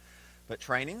service. But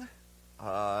training,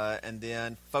 and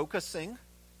then focusing.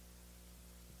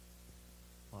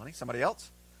 Lonnie, somebody else?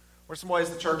 What are some ways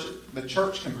the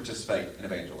church can participate in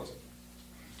evangelism?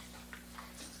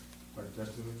 Our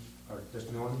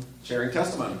testimony. Sharing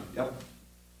testimony. Yep.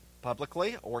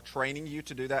 Publicly, or training you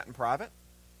to do that in private.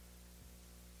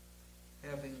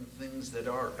 Having things that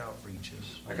are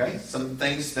outreaches. Okay, some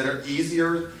things that are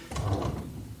easier.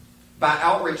 By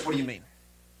outreach, what do you mean?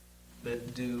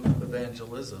 That do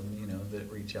evangelism,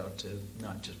 that reach out to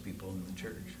not just people in the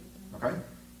church. Okay.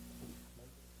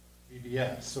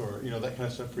 BBS or, that kind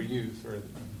of stuff for youth. Or,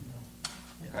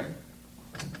 Okay.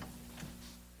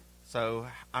 So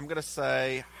I'm going to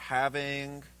say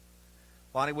having,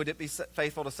 Lonnie, would it be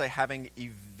faithful to say having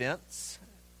events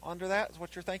under that is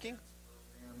what you're thinking?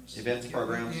 Events,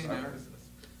 programs.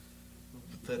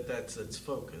 That's its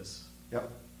focus. Yep.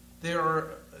 There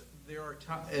are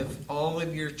if all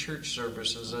of your church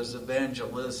services is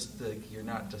evangelistic, you're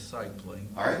not discipling.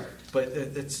 All right. But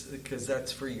it's because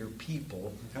that's for your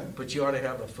people. Okay. But you ought to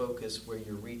have a focus where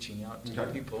you're reaching out to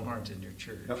Okay. people who aren't in your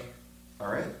church. Yep.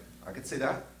 All right. I can see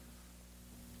that.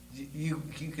 You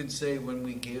can say when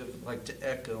we give, like to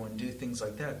echo and do things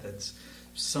like that, that's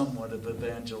somewhat of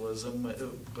evangelism,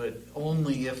 but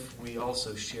only if we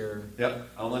also share. Yep.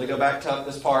 Only to go back to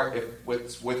this part if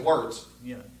with words.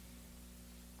 Yeah.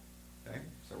 Okay.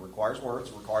 So it requires words.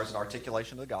 It requires an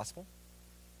articulation of the gospel.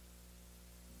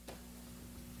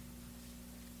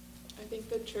 I think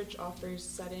the church offers a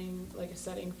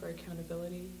setting for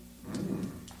accountability.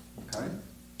 Okay.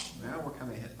 Now we're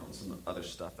kind of hitting on some other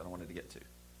stuff that I wanted to get to.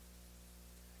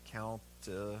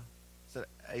 Is it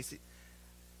AC?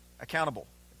 Accountable.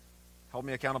 Hold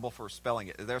me accountable for spelling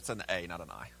it. There's an A, not an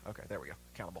I. Okay, there we go.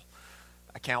 Accountable.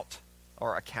 Account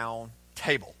or account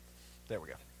table. There we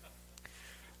go.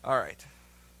 All right.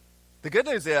 The good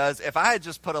news is, if I had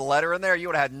just put a letter in there, you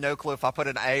would have had no clue if I put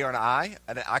an A or an I,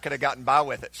 and I could have gotten by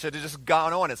with it. Should have just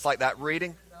gone on. It's like that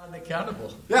reading. Not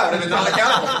accountable. Yeah, it would have been not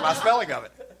accountable for my spelling of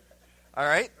it. All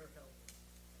right.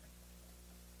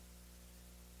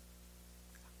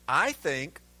 I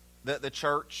think that the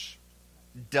church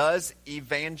does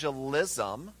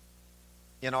evangelism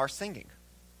in our singing.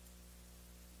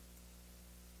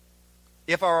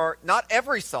 Not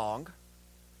every song,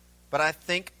 but I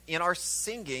think in our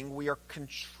singing we are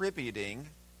contributing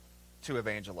to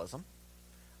evangelism.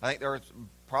 I think there are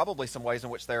probably some ways in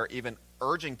which they're even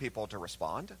urging people to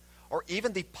respond, or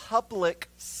even the public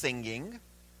singing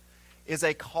is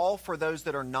a call for those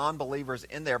that are non-believers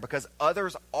in there because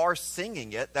others are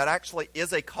singing it. That actually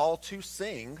is a call to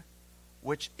sing,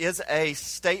 which is a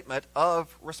statement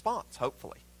of response,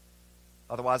 hopefully.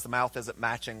 Otherwise, the mouth isn't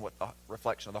matching what the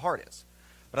reflection of the heart is.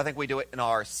 But I think we do it in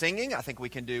our singing. I think we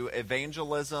can do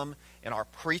evangelism in our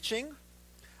preaching.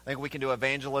 I think we can do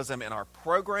evangelism in our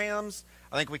programs.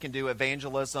 I think we can do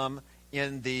evangelism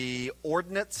in the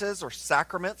ordinances or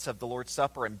sacraments of the Lord's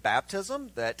Supper and baptism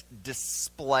that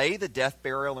display the death,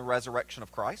 burial, and resurrection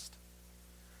of Christ.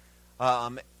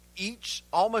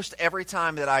 Almost every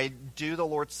time that I do the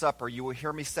Lord's Supper, you will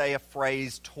hear me say a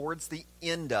phrase towards the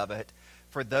end of it.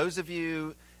 For those of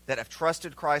you that have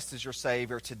trusted Christ as your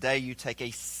Savior, today you take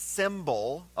a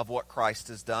symbol of what Christ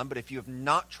has done. But if you have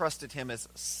not trusted Him as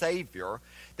Savior,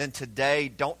 then today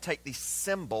don't take the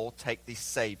symbol, take the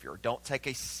Savior. Don't take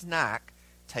a snack,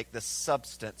 take the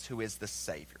substance who is the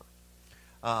Savior.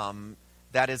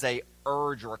 That is a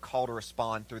urge or a call to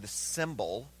respond through the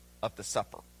symbol of the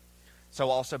supper. So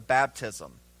also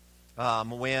baptism.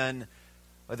 When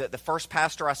The first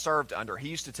pastor I served under, he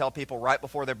used to tell people right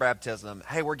before their baptism,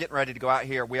 hey, we're getting ready to go out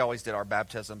here. We always did our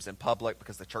baptisms in public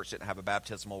because the church didn't have a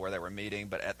baptismal where they were meeting,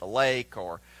 but at the lake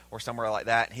or somewhere like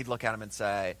that. And he'd look at them and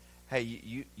say,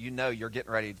 hey, you know you're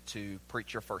getting ready to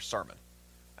preach your first sermon.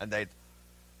 And they'd,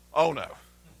 oh no.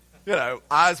 You know,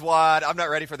 eyes wide, I'm not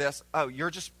ready for this. Oh,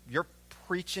 you're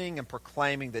preaching and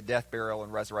proclaiming the death, burial,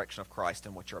 and resurrection of Christ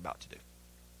and what you're about to do.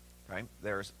 Okay?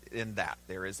 There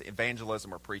is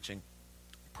evangelism or preaching.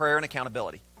 Prayer and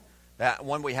accountability. That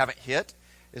one we haven't hit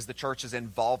is the church's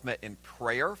involvement in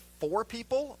prayer for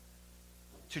people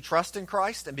to trust in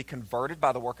Christ and be converted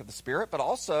by the work of the Spirit, but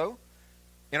also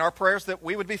in our prayers that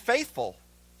we would be faithful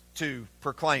to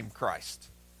proclaim Christ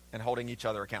and holding each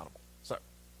other accountable. So,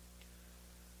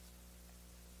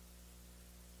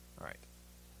 all right.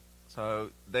 So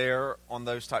there on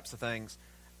those types of things.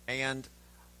 And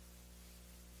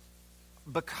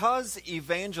because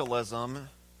evangelism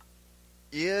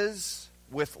is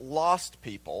with lost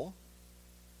people,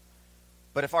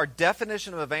 but if our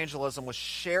definition of evangelism was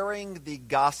sharing the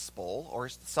gospel or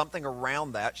something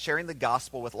around that, sharing the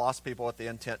gospel with lost people with the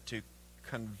intent to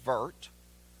convert,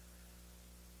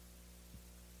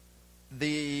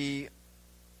 the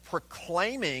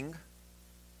proclaiming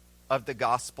of the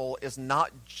gospel is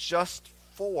not just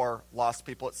for lost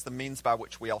people, it's the means by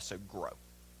which we also grow.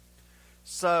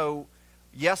 So,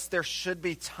 yes, there should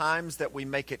be times that we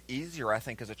make it easier, I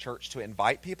think, as a church to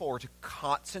invite people or to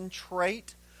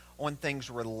concentrate on things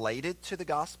related to the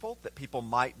gospel that people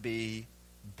might be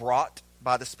brought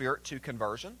by the Spirit to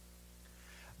conversion.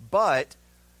 But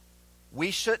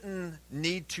we shouldn't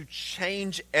need to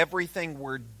change everything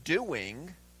we're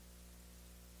doing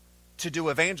to do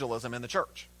evangelism in the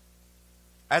church.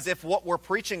 As if what we're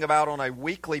preaching about on a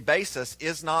weekly basis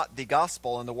is not the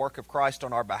gospel and the work of Christ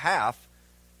on our behalf.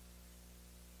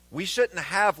 We shouldn't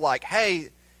have like, hey,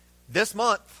 this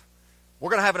month we're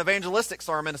going to have an evangelistic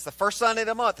sermon. It's the first Sunday of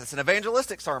the month. It's an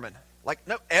evangelistic sermon. Like,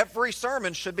 no, every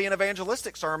sermon should be an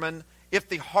evangelistic sermon. If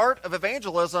the heart of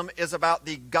evangelism is about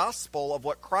the gospel of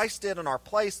what Christ did in our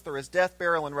place through his death,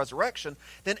 burial, and resurrection,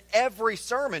 then every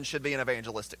sermon should be an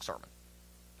evangelistic sermon.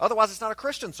 Otherwise, it's not a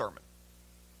Christian sermon.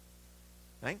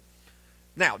 Okay?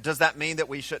 Now, does that mean that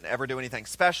we shouldn't ever do anything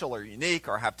special or unique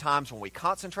or have times when we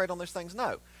concentrate on those things?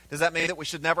 No. Does that mean that we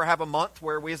should never have a month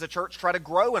where we as a church try to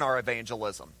grow in our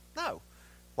evangelism? No.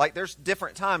 Like, there's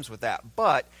different times with that.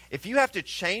 But if you have to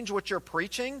change what you're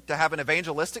preaching to have an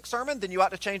evangelistic sermon, then you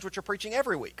ought to change what you're preaching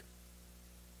every week.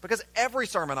 Because every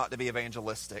sermon ought to be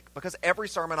evangelistic. Because every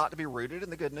sermon ought to be rooted in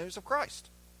the good news of Christ.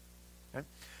 Okay?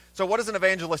 So what does an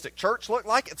evangelistic church look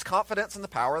like? It's confidence in the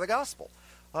power of the gospel.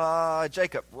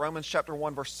 Jacob, Romans chapter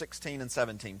 1, verse 16 and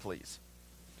 17, please.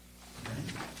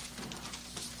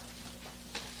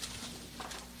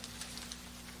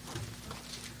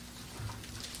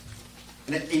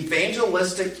 An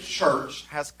evangelistic church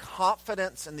has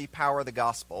confidence in the power of the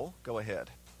gospel. Go ahead.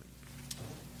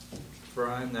 For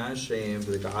I am not ashamed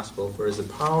of the gospel, for it is the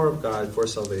power of God for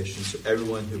salvation to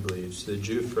everyone who believes, to the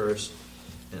Jew first,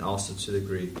 and also to the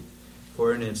Greek.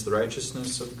 For in it the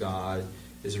righteousness of God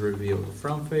is revealed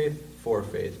from faith for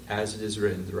faith, as it is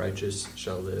written, the righteous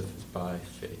shall live by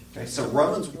faith. Okay, so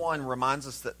Romans 1 reminds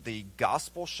us that the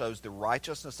gospel shows the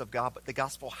righteousness of God, but the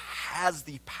gospel has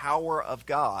the power of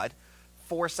God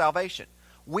for salvation.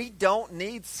 We don't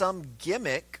need some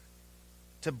gimmick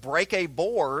to break a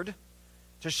board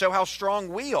to show how strong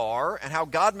we are and how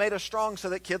God made us strong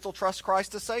so that kids will trust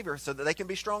Christ as Savior so that they can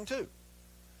be strong too.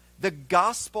 The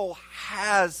gospel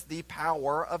has the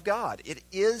power of God. It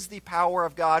is the power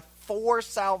of God for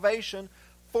salvation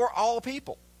for all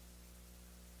people.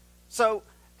 So,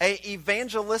 an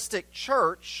evangelistic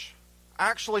church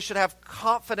actually should have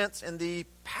confidence in the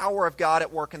power of God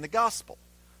at work in the gospel.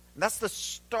 And that's the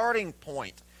starting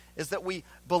point, is that we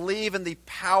believe in the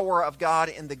power of God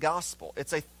in the gospel.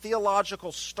 It's a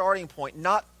theological starting point.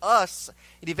 Not us.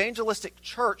 An evangelistic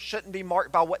church shouldn't be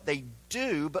marked by what they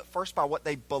do, but first by what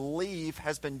they believe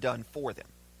has been done for them.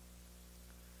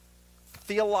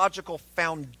 Theological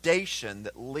foundation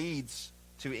that leads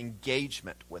to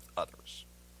engagement with others.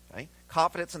 Okay?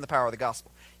 Confidence in the power of the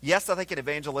gospel. Yes, I think an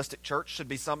evangelistic church should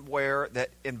be somewhere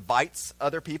that invites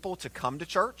other people to come to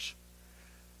church.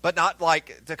 But not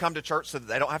like to come to church so that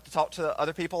they don't have to talk to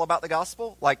other people about the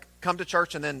gospel. Like, come to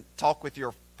church and then talk with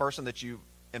your person that you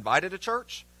invited to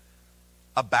church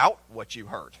about what you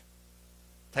heard.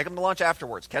 Take them to lunch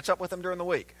afterwards. Catch up with them during the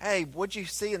week. Hey, what'd you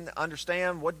see and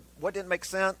understand? What didn't make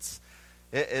sense?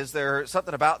 Is there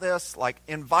something about this? Like,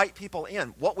 invite people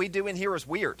in. What we do in here is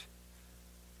weird.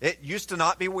 It used to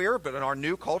not be weird, but in our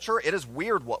new culture, it is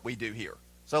weird what we do here.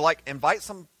 So, like, invite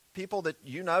some people that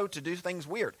you know to do things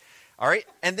weird. All right?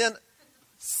 And then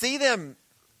see them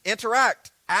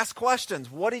interact, ask questions.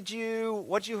 What did you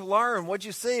learn? What did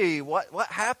you see? What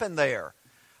happened there?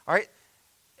 All right?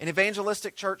 An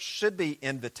evangelistic church should be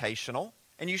invitational,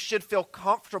 and you should feel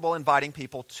comfortable inviting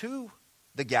people to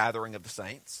the gathering of the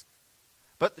saints.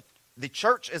 But the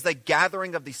church is a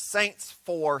gathering of the saints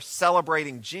for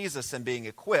celebrating Jesus and being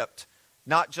equipped,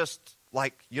 not just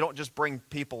like you don't just bring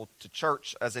people to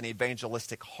church as an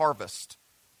evangelistic harvest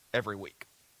every week.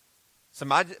 So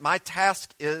my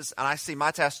task is, and I see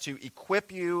my task to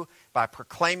equip you by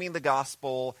proclaiming the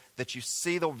gospel, that you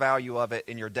see the value of it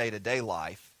in your day-to-day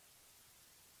life.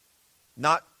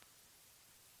 Not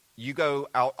you go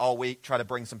out all week, try to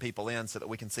bring some people in so that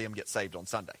we can see them get saved on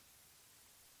Sunday.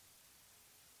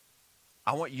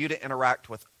 I want you to interact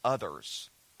with others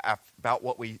about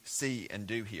what we see and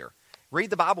do here. Read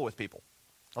the Bible with people.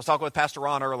 I was talking with Pastor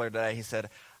Ron earlier today. He said,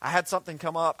 I had something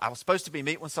come up. I was supposed to be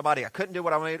meeting with somebody. I couldn't do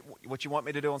what you want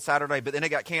me to do on Saturday, but then it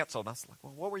got canceled. And I was like,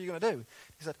 well, what were you going to do?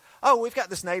 He said, we've got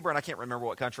this neighbor, and I can't remember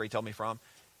what country he told me from,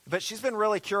 but she's been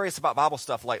really curious about Bible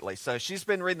stuff lately. So she's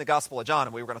been reading the Gospel of John,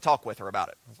 and we were going to talk with her about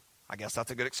it. I was like, I guess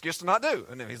that's a good excuse to not do.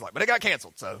 And then he's like, but it got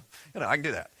canceled, so I can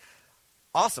do that.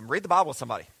 Awesome. Read the Bible with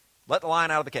somebody. Let the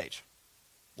lion out of the cage.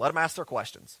 Let them ask their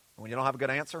questions. And when you don't have a good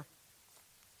answer,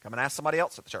 come and ask somebody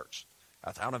else at the church.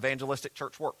 That's how an evangelistic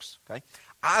church works. Okay,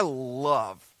 I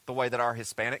love the way that our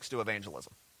Hispanics do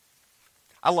evangelism.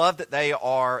 I love that they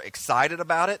are excited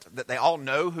about it, that they all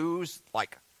know who's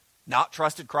like not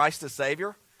trusted Christ as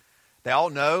Savior. They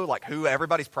all know like who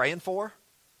everybody's praying for.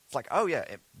 It's like, oh yeah,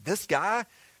 this guy,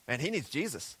 man, he needs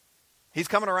Jesus. He's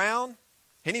coming around.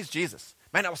 He needs Jesus.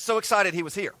 Man, I was so excited he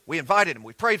was here. We invited him.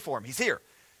 We prayed for him. He's here.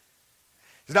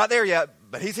 He's not there yet,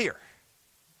 but he's here.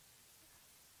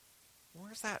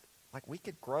 Where's that? Like, we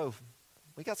could grow.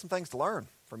 We got some things to learn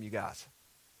from you guys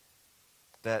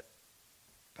about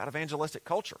evangelistic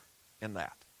culture in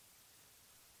that.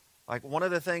 Like, one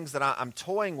of the things that I'm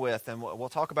toying with, and we'll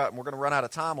talk about, and we're going to run out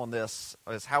of time on this,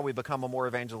 is how we become a more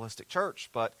evangelistic church.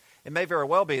 But it may very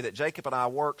well be that Jacob and I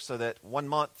work so that 1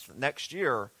 month next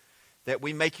year that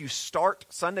we make you start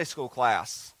Sunday school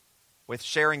class with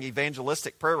sharing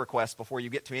evangelistic prayer requests before you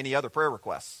get to any other prayer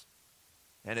requests.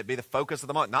 And it'd be the focus of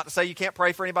the month. Not to say you can't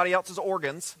pray for anybody else's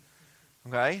organs,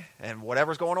 okay, and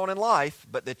whatever's going on in life,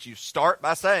 but that you start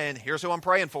by saying, here's who I'm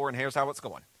praying for and here's how it's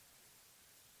going.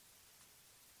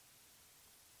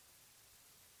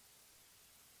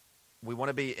 We want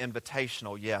to be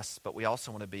invitational, yes, but we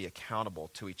also want to be accountable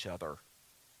to each other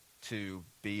to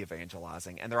be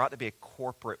evangelizing. And there ought to be a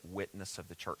corporate witness of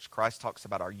the church. Christ talks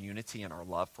about our unity and our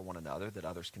love for one another, that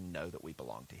others can know that we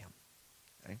belong to him.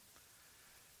 Okay?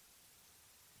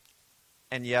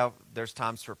 And yeah, there's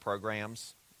times for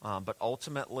programs, but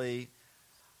ultimately,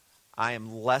 I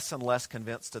am less and less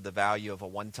convinced of the value of a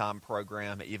one-time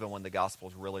program, even when the gospel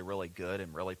is really, really good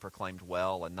and really proclaimed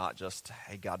well, and not just,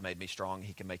 hey, God made me strong,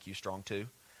 he can make you strong too.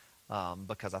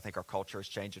 Because I think our culture is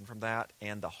changing from that.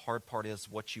 And the hard part is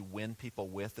what you win people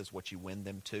with is what you win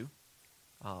them to.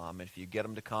 If you get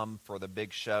them to come for the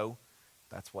big show,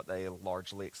 that's what they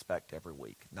largely expect every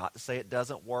week. Not to say it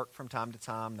doesn't work from time to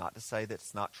time, not to say that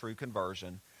it's not true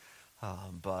conversion,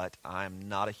 but I'm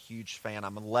not a huge fan.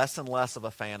 I'm less and less of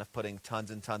a fan of putting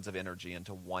tons and tons of energy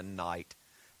into one night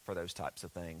for those types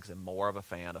of things, and more of a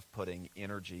fan of putting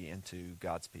energy into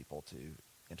God's people to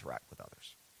interact with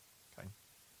others. Okay?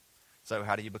 So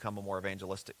how do you become a more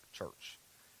evangelistic church?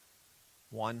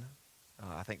 One,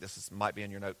 I think might be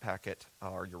in your note packet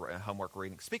or your homework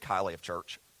reading. Speak highly of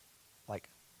church. Like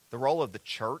the role of the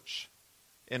church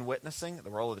in witnessing, the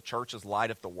role of the church as light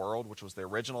of the world, which was the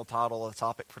original title of the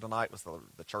topic for tonight, was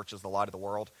the church as the light of the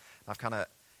world. I've kind of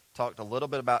talked a little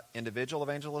bit about individual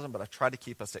evangelism, but I've tried to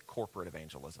keep us at corporate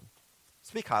evangelism.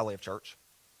 Speak highly of church.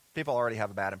 People already have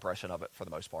a bad impression of it for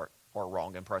the most part, or a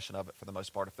wrong impression of it for the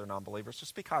most part if they're non-believers. So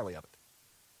speak highly of it.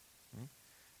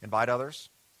 Invite others.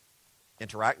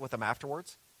 Interact with them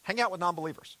afterwards. Hang out with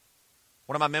non-believers.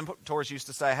 One of my mentors used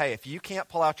to say, hey, if you can't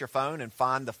pull out your phone and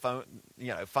find the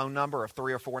phone number of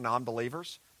 3 or 4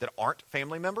 non-believers that aren't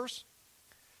family members,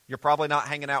 you're probably not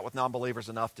hanging out with non-believers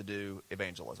enough to do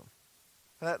evangelism.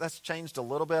 That's changed a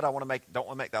little bit. Don't want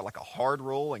to make that like a hard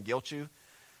rule and guilt you.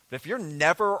 But if you're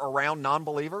never around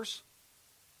non-believers,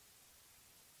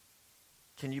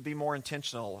 can you be more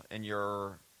intentional in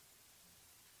your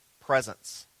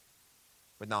presence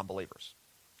with non-believers?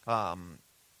 I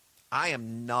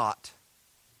am not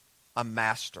a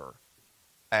master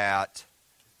at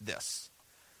this.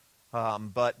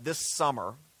 But this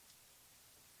summer,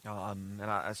 and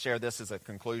I share this as a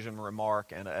conclusion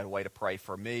remark and a way to pray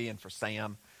for me and for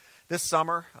Sam, This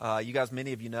summer, you guys,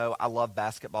 many of you know, I love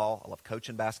basketball. I love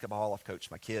coaching basketball. I've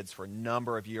coached my kids for a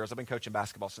number of years. I've been coaching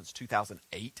basketball since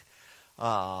 2008,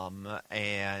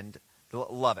 and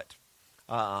love it.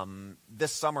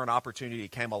 This summer, an opportunity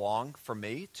came along for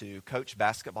me to coach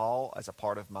basketball as a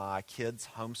part of my kids'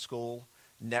 homeschool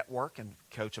network and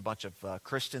coach a bunch of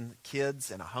Christian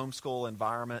kids in a homeschool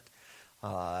environment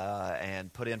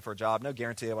and put in for a job. No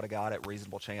guarantee I would have got it.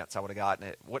 Reasonable chance I would have gotten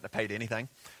it. Wouldn't have paid anything.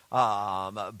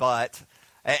 But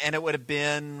it would have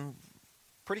been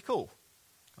pretty cool.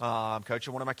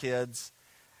 Coaching one of my kids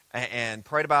and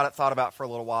prayed about it, thought about it for a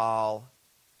little while,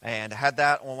 and had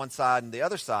that on one side. And the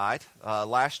other side,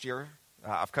 last year,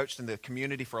 I've coached in the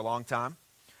community for a long time.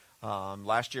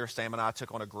 Last year, Sam and I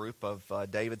took on a group of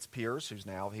David's peers, he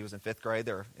was in 5th grade,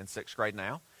 they're in 6th grade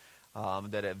now,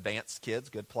 that advanced kids,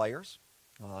 good players,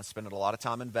 spending a lot of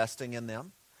time investing in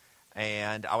them.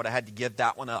 And I would have had to give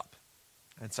that one up.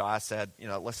 And so I said,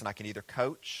 listen, I can either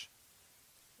coach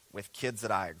with kids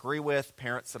that I agree with,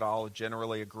 parents that I'll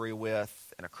generally agree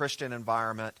with in a Christian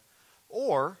environment,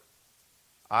 or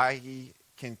I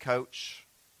can coach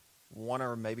one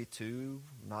or maybe two,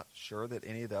 not sure that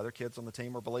any of the other kids on the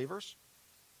team are believers,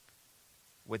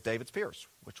 with David's peers.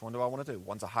 Which one do I want to do?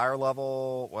 One's a higher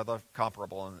level, whether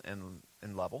comparable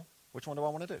in level. Which one do I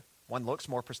want to do? One looks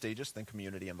more prestigious than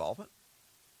community involvement.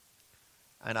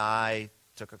 And I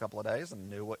took a couple of days and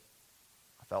knew what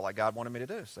I felt like God wanted me to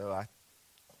do. So I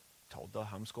told the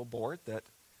homeschool board that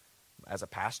as a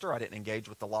pastor, I didn't engage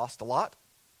with the lost a lot,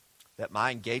 that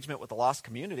my engagement with the lost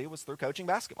community was through coaching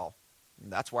basketball.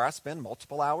 And that's where I spend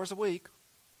multiple hours a week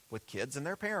with kids and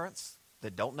their parents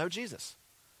that don't know Jesus.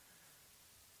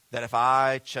 That if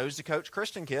I chose to coach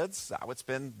Christian kids, I would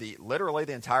spend literally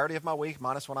the entirety of my week,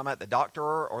 minus when I'm at the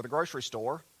doctor or the grocery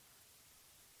store,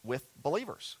 with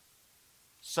believers.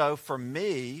 So for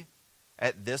me,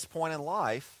 at this point in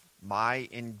life, my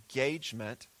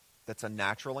engagement, that's a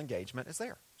natural engagement, is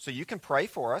there. So you can pray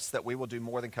for us that we will do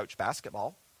more than coach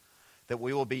basketball, that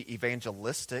we will be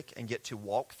evangelistic and get to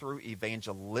walk through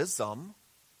evangelism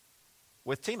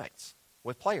with teammates,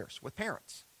 with players, with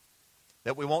parents.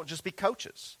 That we won't just be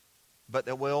coaches, but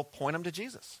that we'll point them to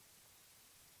Jesus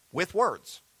with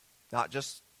words, not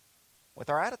just with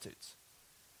our attitudes.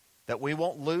 That we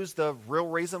won't lose the real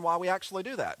reason why we actually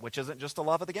do that, which isn't just a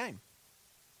love of the game.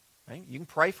 Right? You can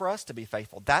pray for us to be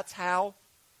faithful. That's how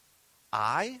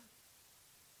I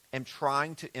am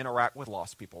trying to interact with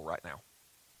lost people right now.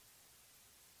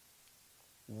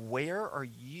 Where are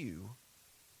you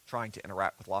trying to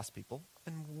interact with lost people?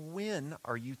 And when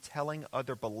are you telling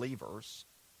other believers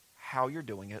how you're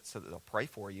doing it so that they'll pray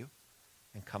for you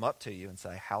and come up to you and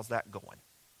say, how's that going?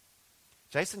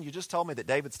 Jason, you just told me that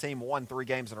David's team won 3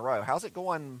 games in a row. How's it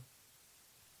going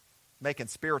making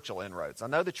spiritual inroads? I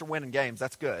know that you're winning games.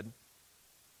 That's good.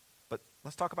 But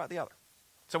let's talk about the other.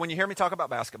 So when you hear me talk about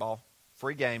basketball,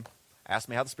 free game, ask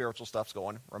me how the spiritual stuff's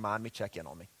going. Remind me, check in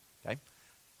on me. Okay?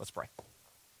 Let's pray.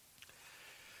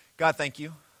 God, thank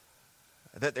you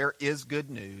that there is good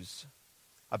news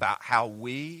about how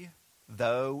we,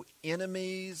 though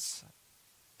enemies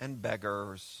and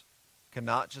beggars,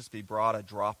 cannot just be brought a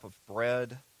drop of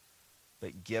bread,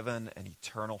 but given an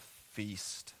eternal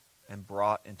feast and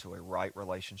brought into a right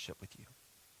relationship with you.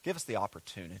 Give us the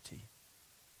opportunity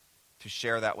to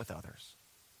share that with others.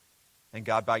 And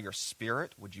God, by your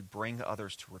Spirit, would you bring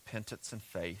others to repentance and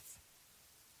faith,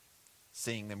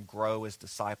 seeing them grow as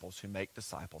disciples who make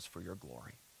disciples for your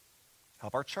glory.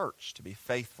 Help our church to be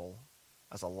faithful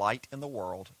as a light in the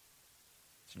world.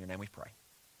 It's in your name we pray.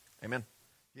 Amen.